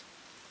does.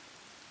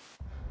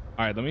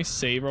 All right, let me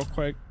save real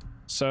quick.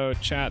 So,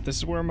 chat, this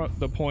is where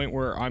the point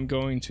where I'm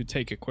going to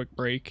take a quick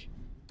break.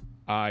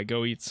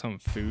 Go eat some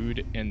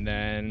food, and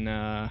then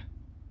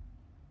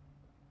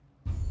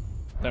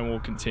we'll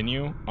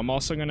continue. I'm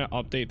also gonna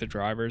update the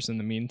drivers in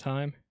the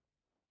meantime,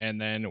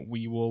 and then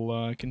we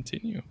will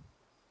continue.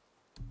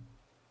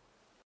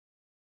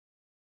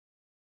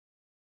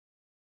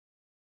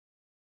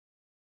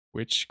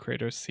 Which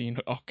Kratos scene?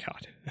 Oh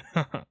god.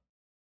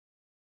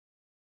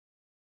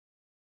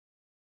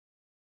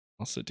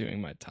 Also doing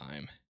my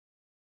time.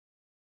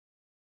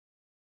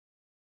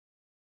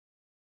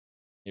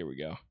 Here we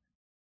go.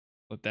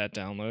 Let that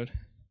download.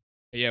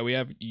 Yeah, we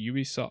have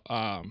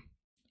Ubisoft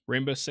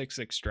Rainbow Six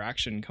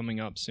Extraction coming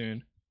up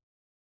soon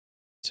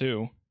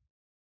too.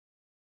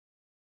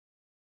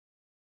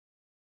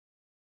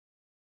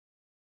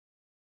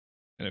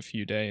 In a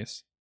few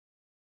days.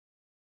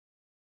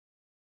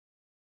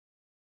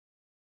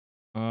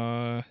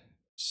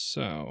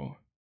 So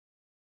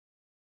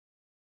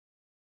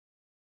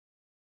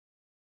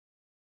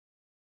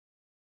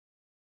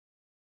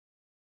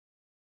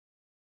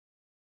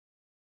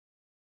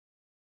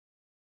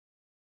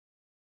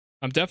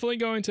I'm definitely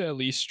going to at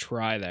least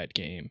try that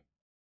game.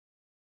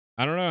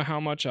 I don't know how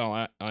much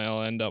I'll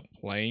end up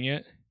playing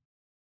it,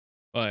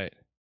 but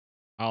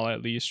I'll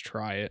at least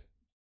try it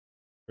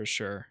for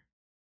sure.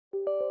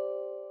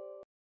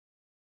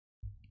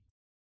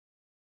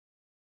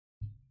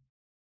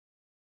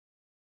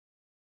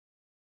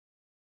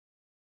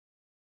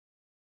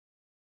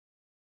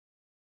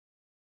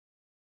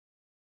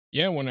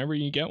 Yeah, whenever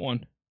you get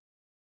one.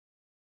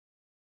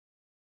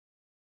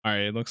 All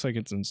right, it looks like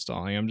it's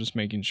installing. I'm just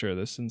making sure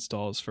this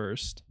installs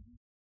first.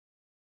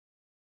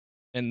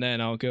 And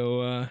then I'll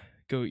go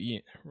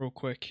eat real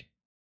quick.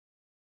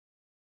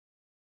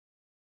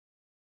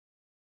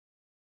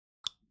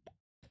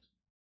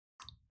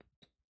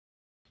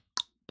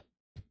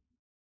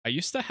 I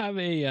used to have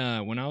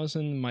a when I was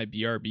in my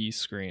BRB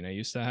screen, I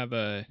used to have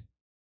a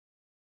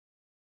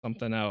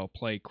something that'll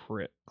play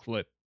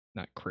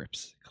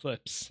clips.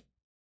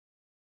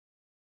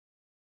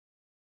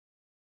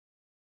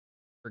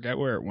 Forget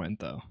where it went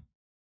though.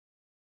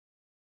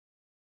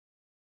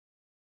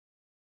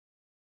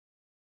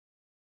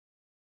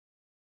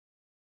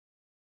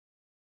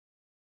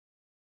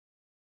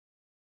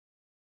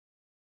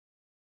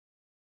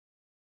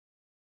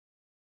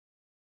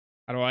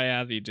 How do I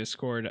add the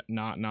Discord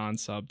not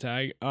non-sub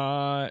tag?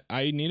 I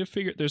need to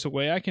figure, there's a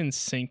way I can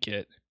sync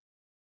it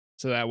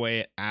so that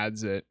way it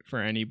adds it for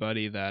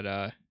anybody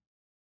that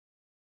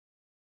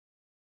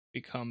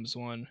becomes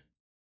one.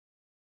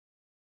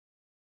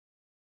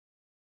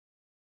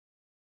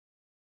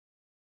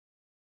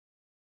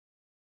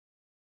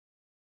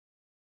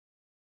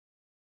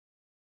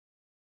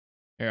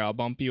 Here, I'll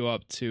bump you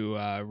up to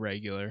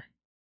regular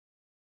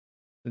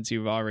since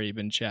you've already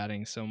been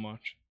chatting so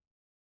much.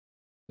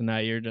 So now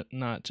you're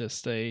not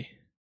just a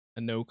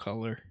no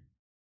colored.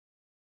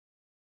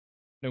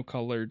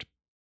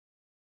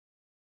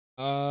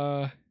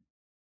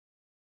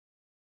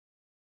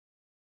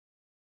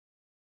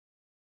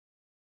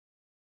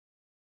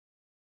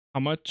 How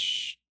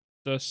much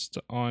dust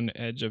on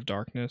Edge of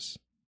Darkness?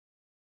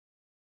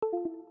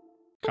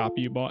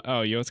 Copy you bought?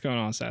 Oh, yo, what's going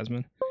on,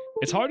 Sasman?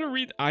 It's hard to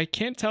read. I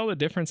can't tell the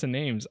difference in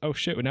names. Oh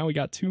shit, now we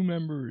got 2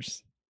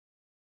 members.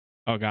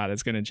 Oh god,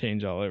 it's gonna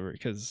change all over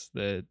because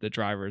the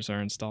drivers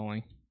are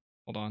installing.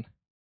 Hold on.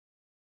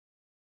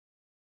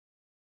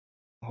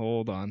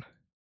 Hold on.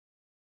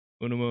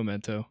 Uno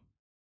momento.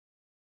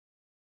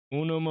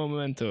 Uno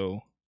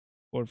momento.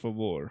 Por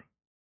favor.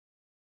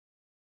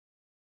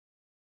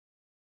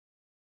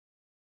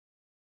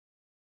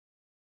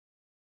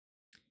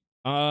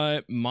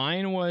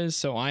 Mine was,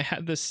 so I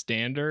had the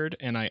standard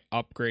and I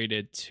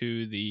upgraded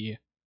to the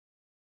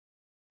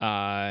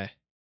I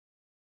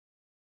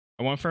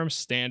went from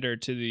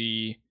standard to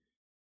the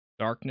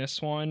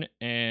darkness one,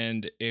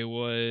 and it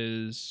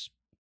was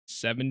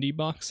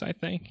 $70, I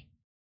think.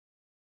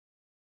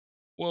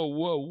 Whoa,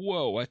 whoa,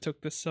 whoa, I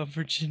took the sub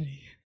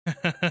virginity.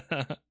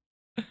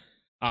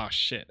 Oh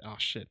shit, oh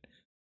shit.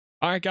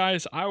 Alright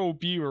guys, I will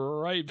be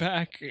right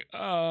back.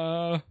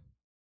 Hold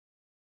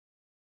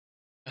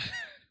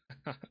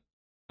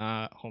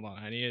on,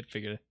 I need to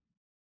figure it.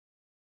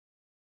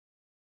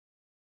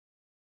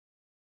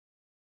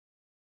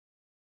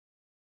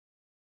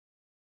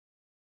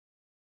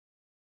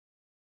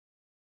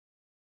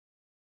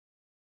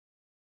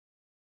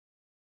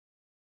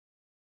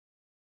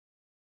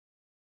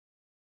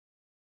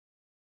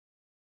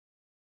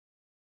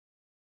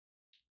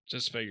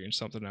 Just figuring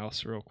something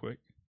else real quick.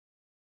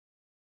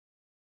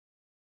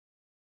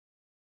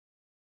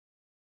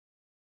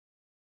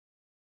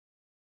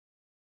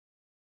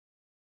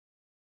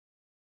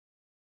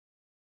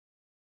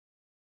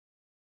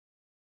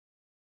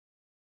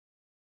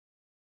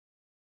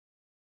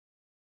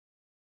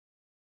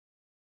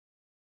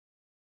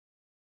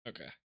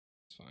 Okay,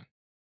 it's fine.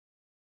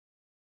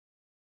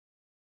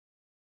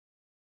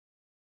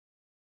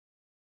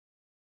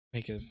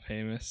 Make it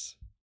famous.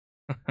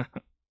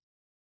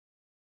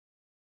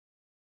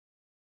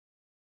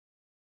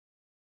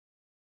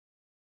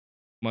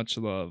 Much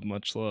love,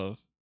 much love.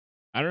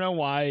 I don't know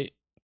why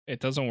it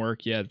doesn't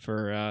work yet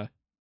for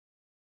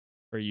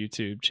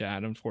YouTube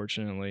chat,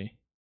 unfortunately,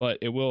 but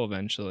it will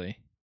eventually,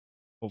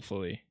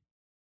 hopefully,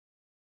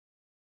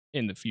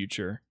 in the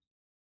future.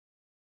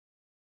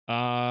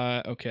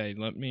 Okay,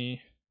 let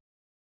me.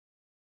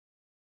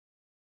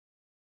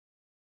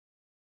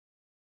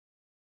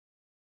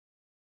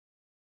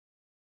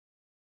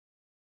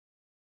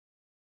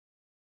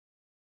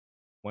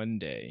 One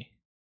day,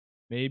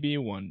 maybe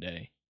one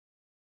day.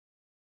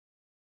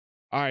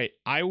 All right,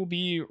 I will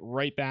be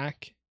right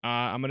back.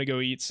 I'm gonna go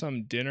eat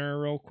some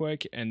dinner real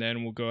quick, and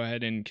then we'll go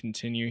ahead and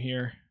continue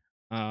here.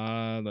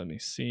 Let me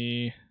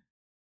see.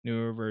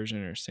 Newer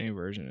version or same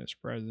version as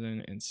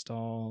present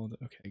installed.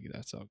 Okay,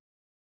 that's all.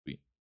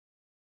 Sweet.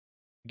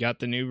 Got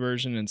the new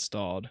version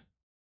installed.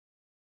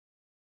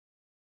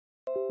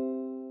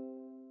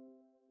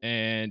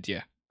 And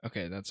yeah,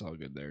 okay, that's all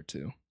good there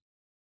too.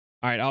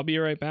 All right, I'll be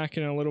right back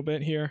in a little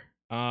bit here.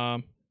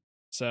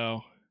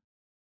 So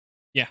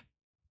yeah,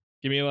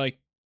 give me like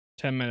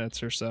 10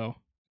 minutes or so,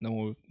 and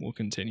then we'll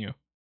continue.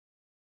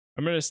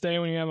 I'm gonna stay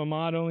when you have a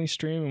mod only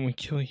stream and we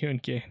kill you in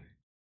game.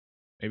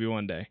 Maybe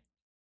one day.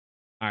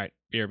 All right,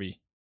 BRB.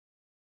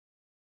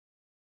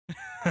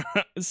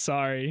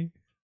 Sorry.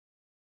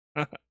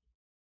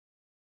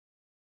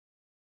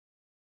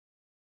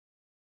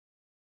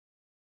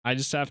 I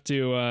just have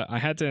to, I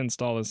had to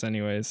install this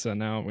anyways, so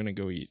now I'm gonna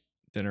go eat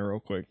dinner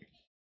real quick.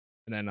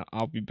 And then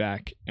I'll be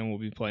back and we'll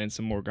be playing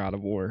some more God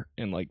of War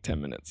in like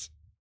 10 minutes.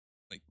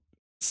 Like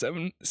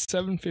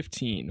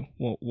 7:15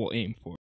 we'll aim for.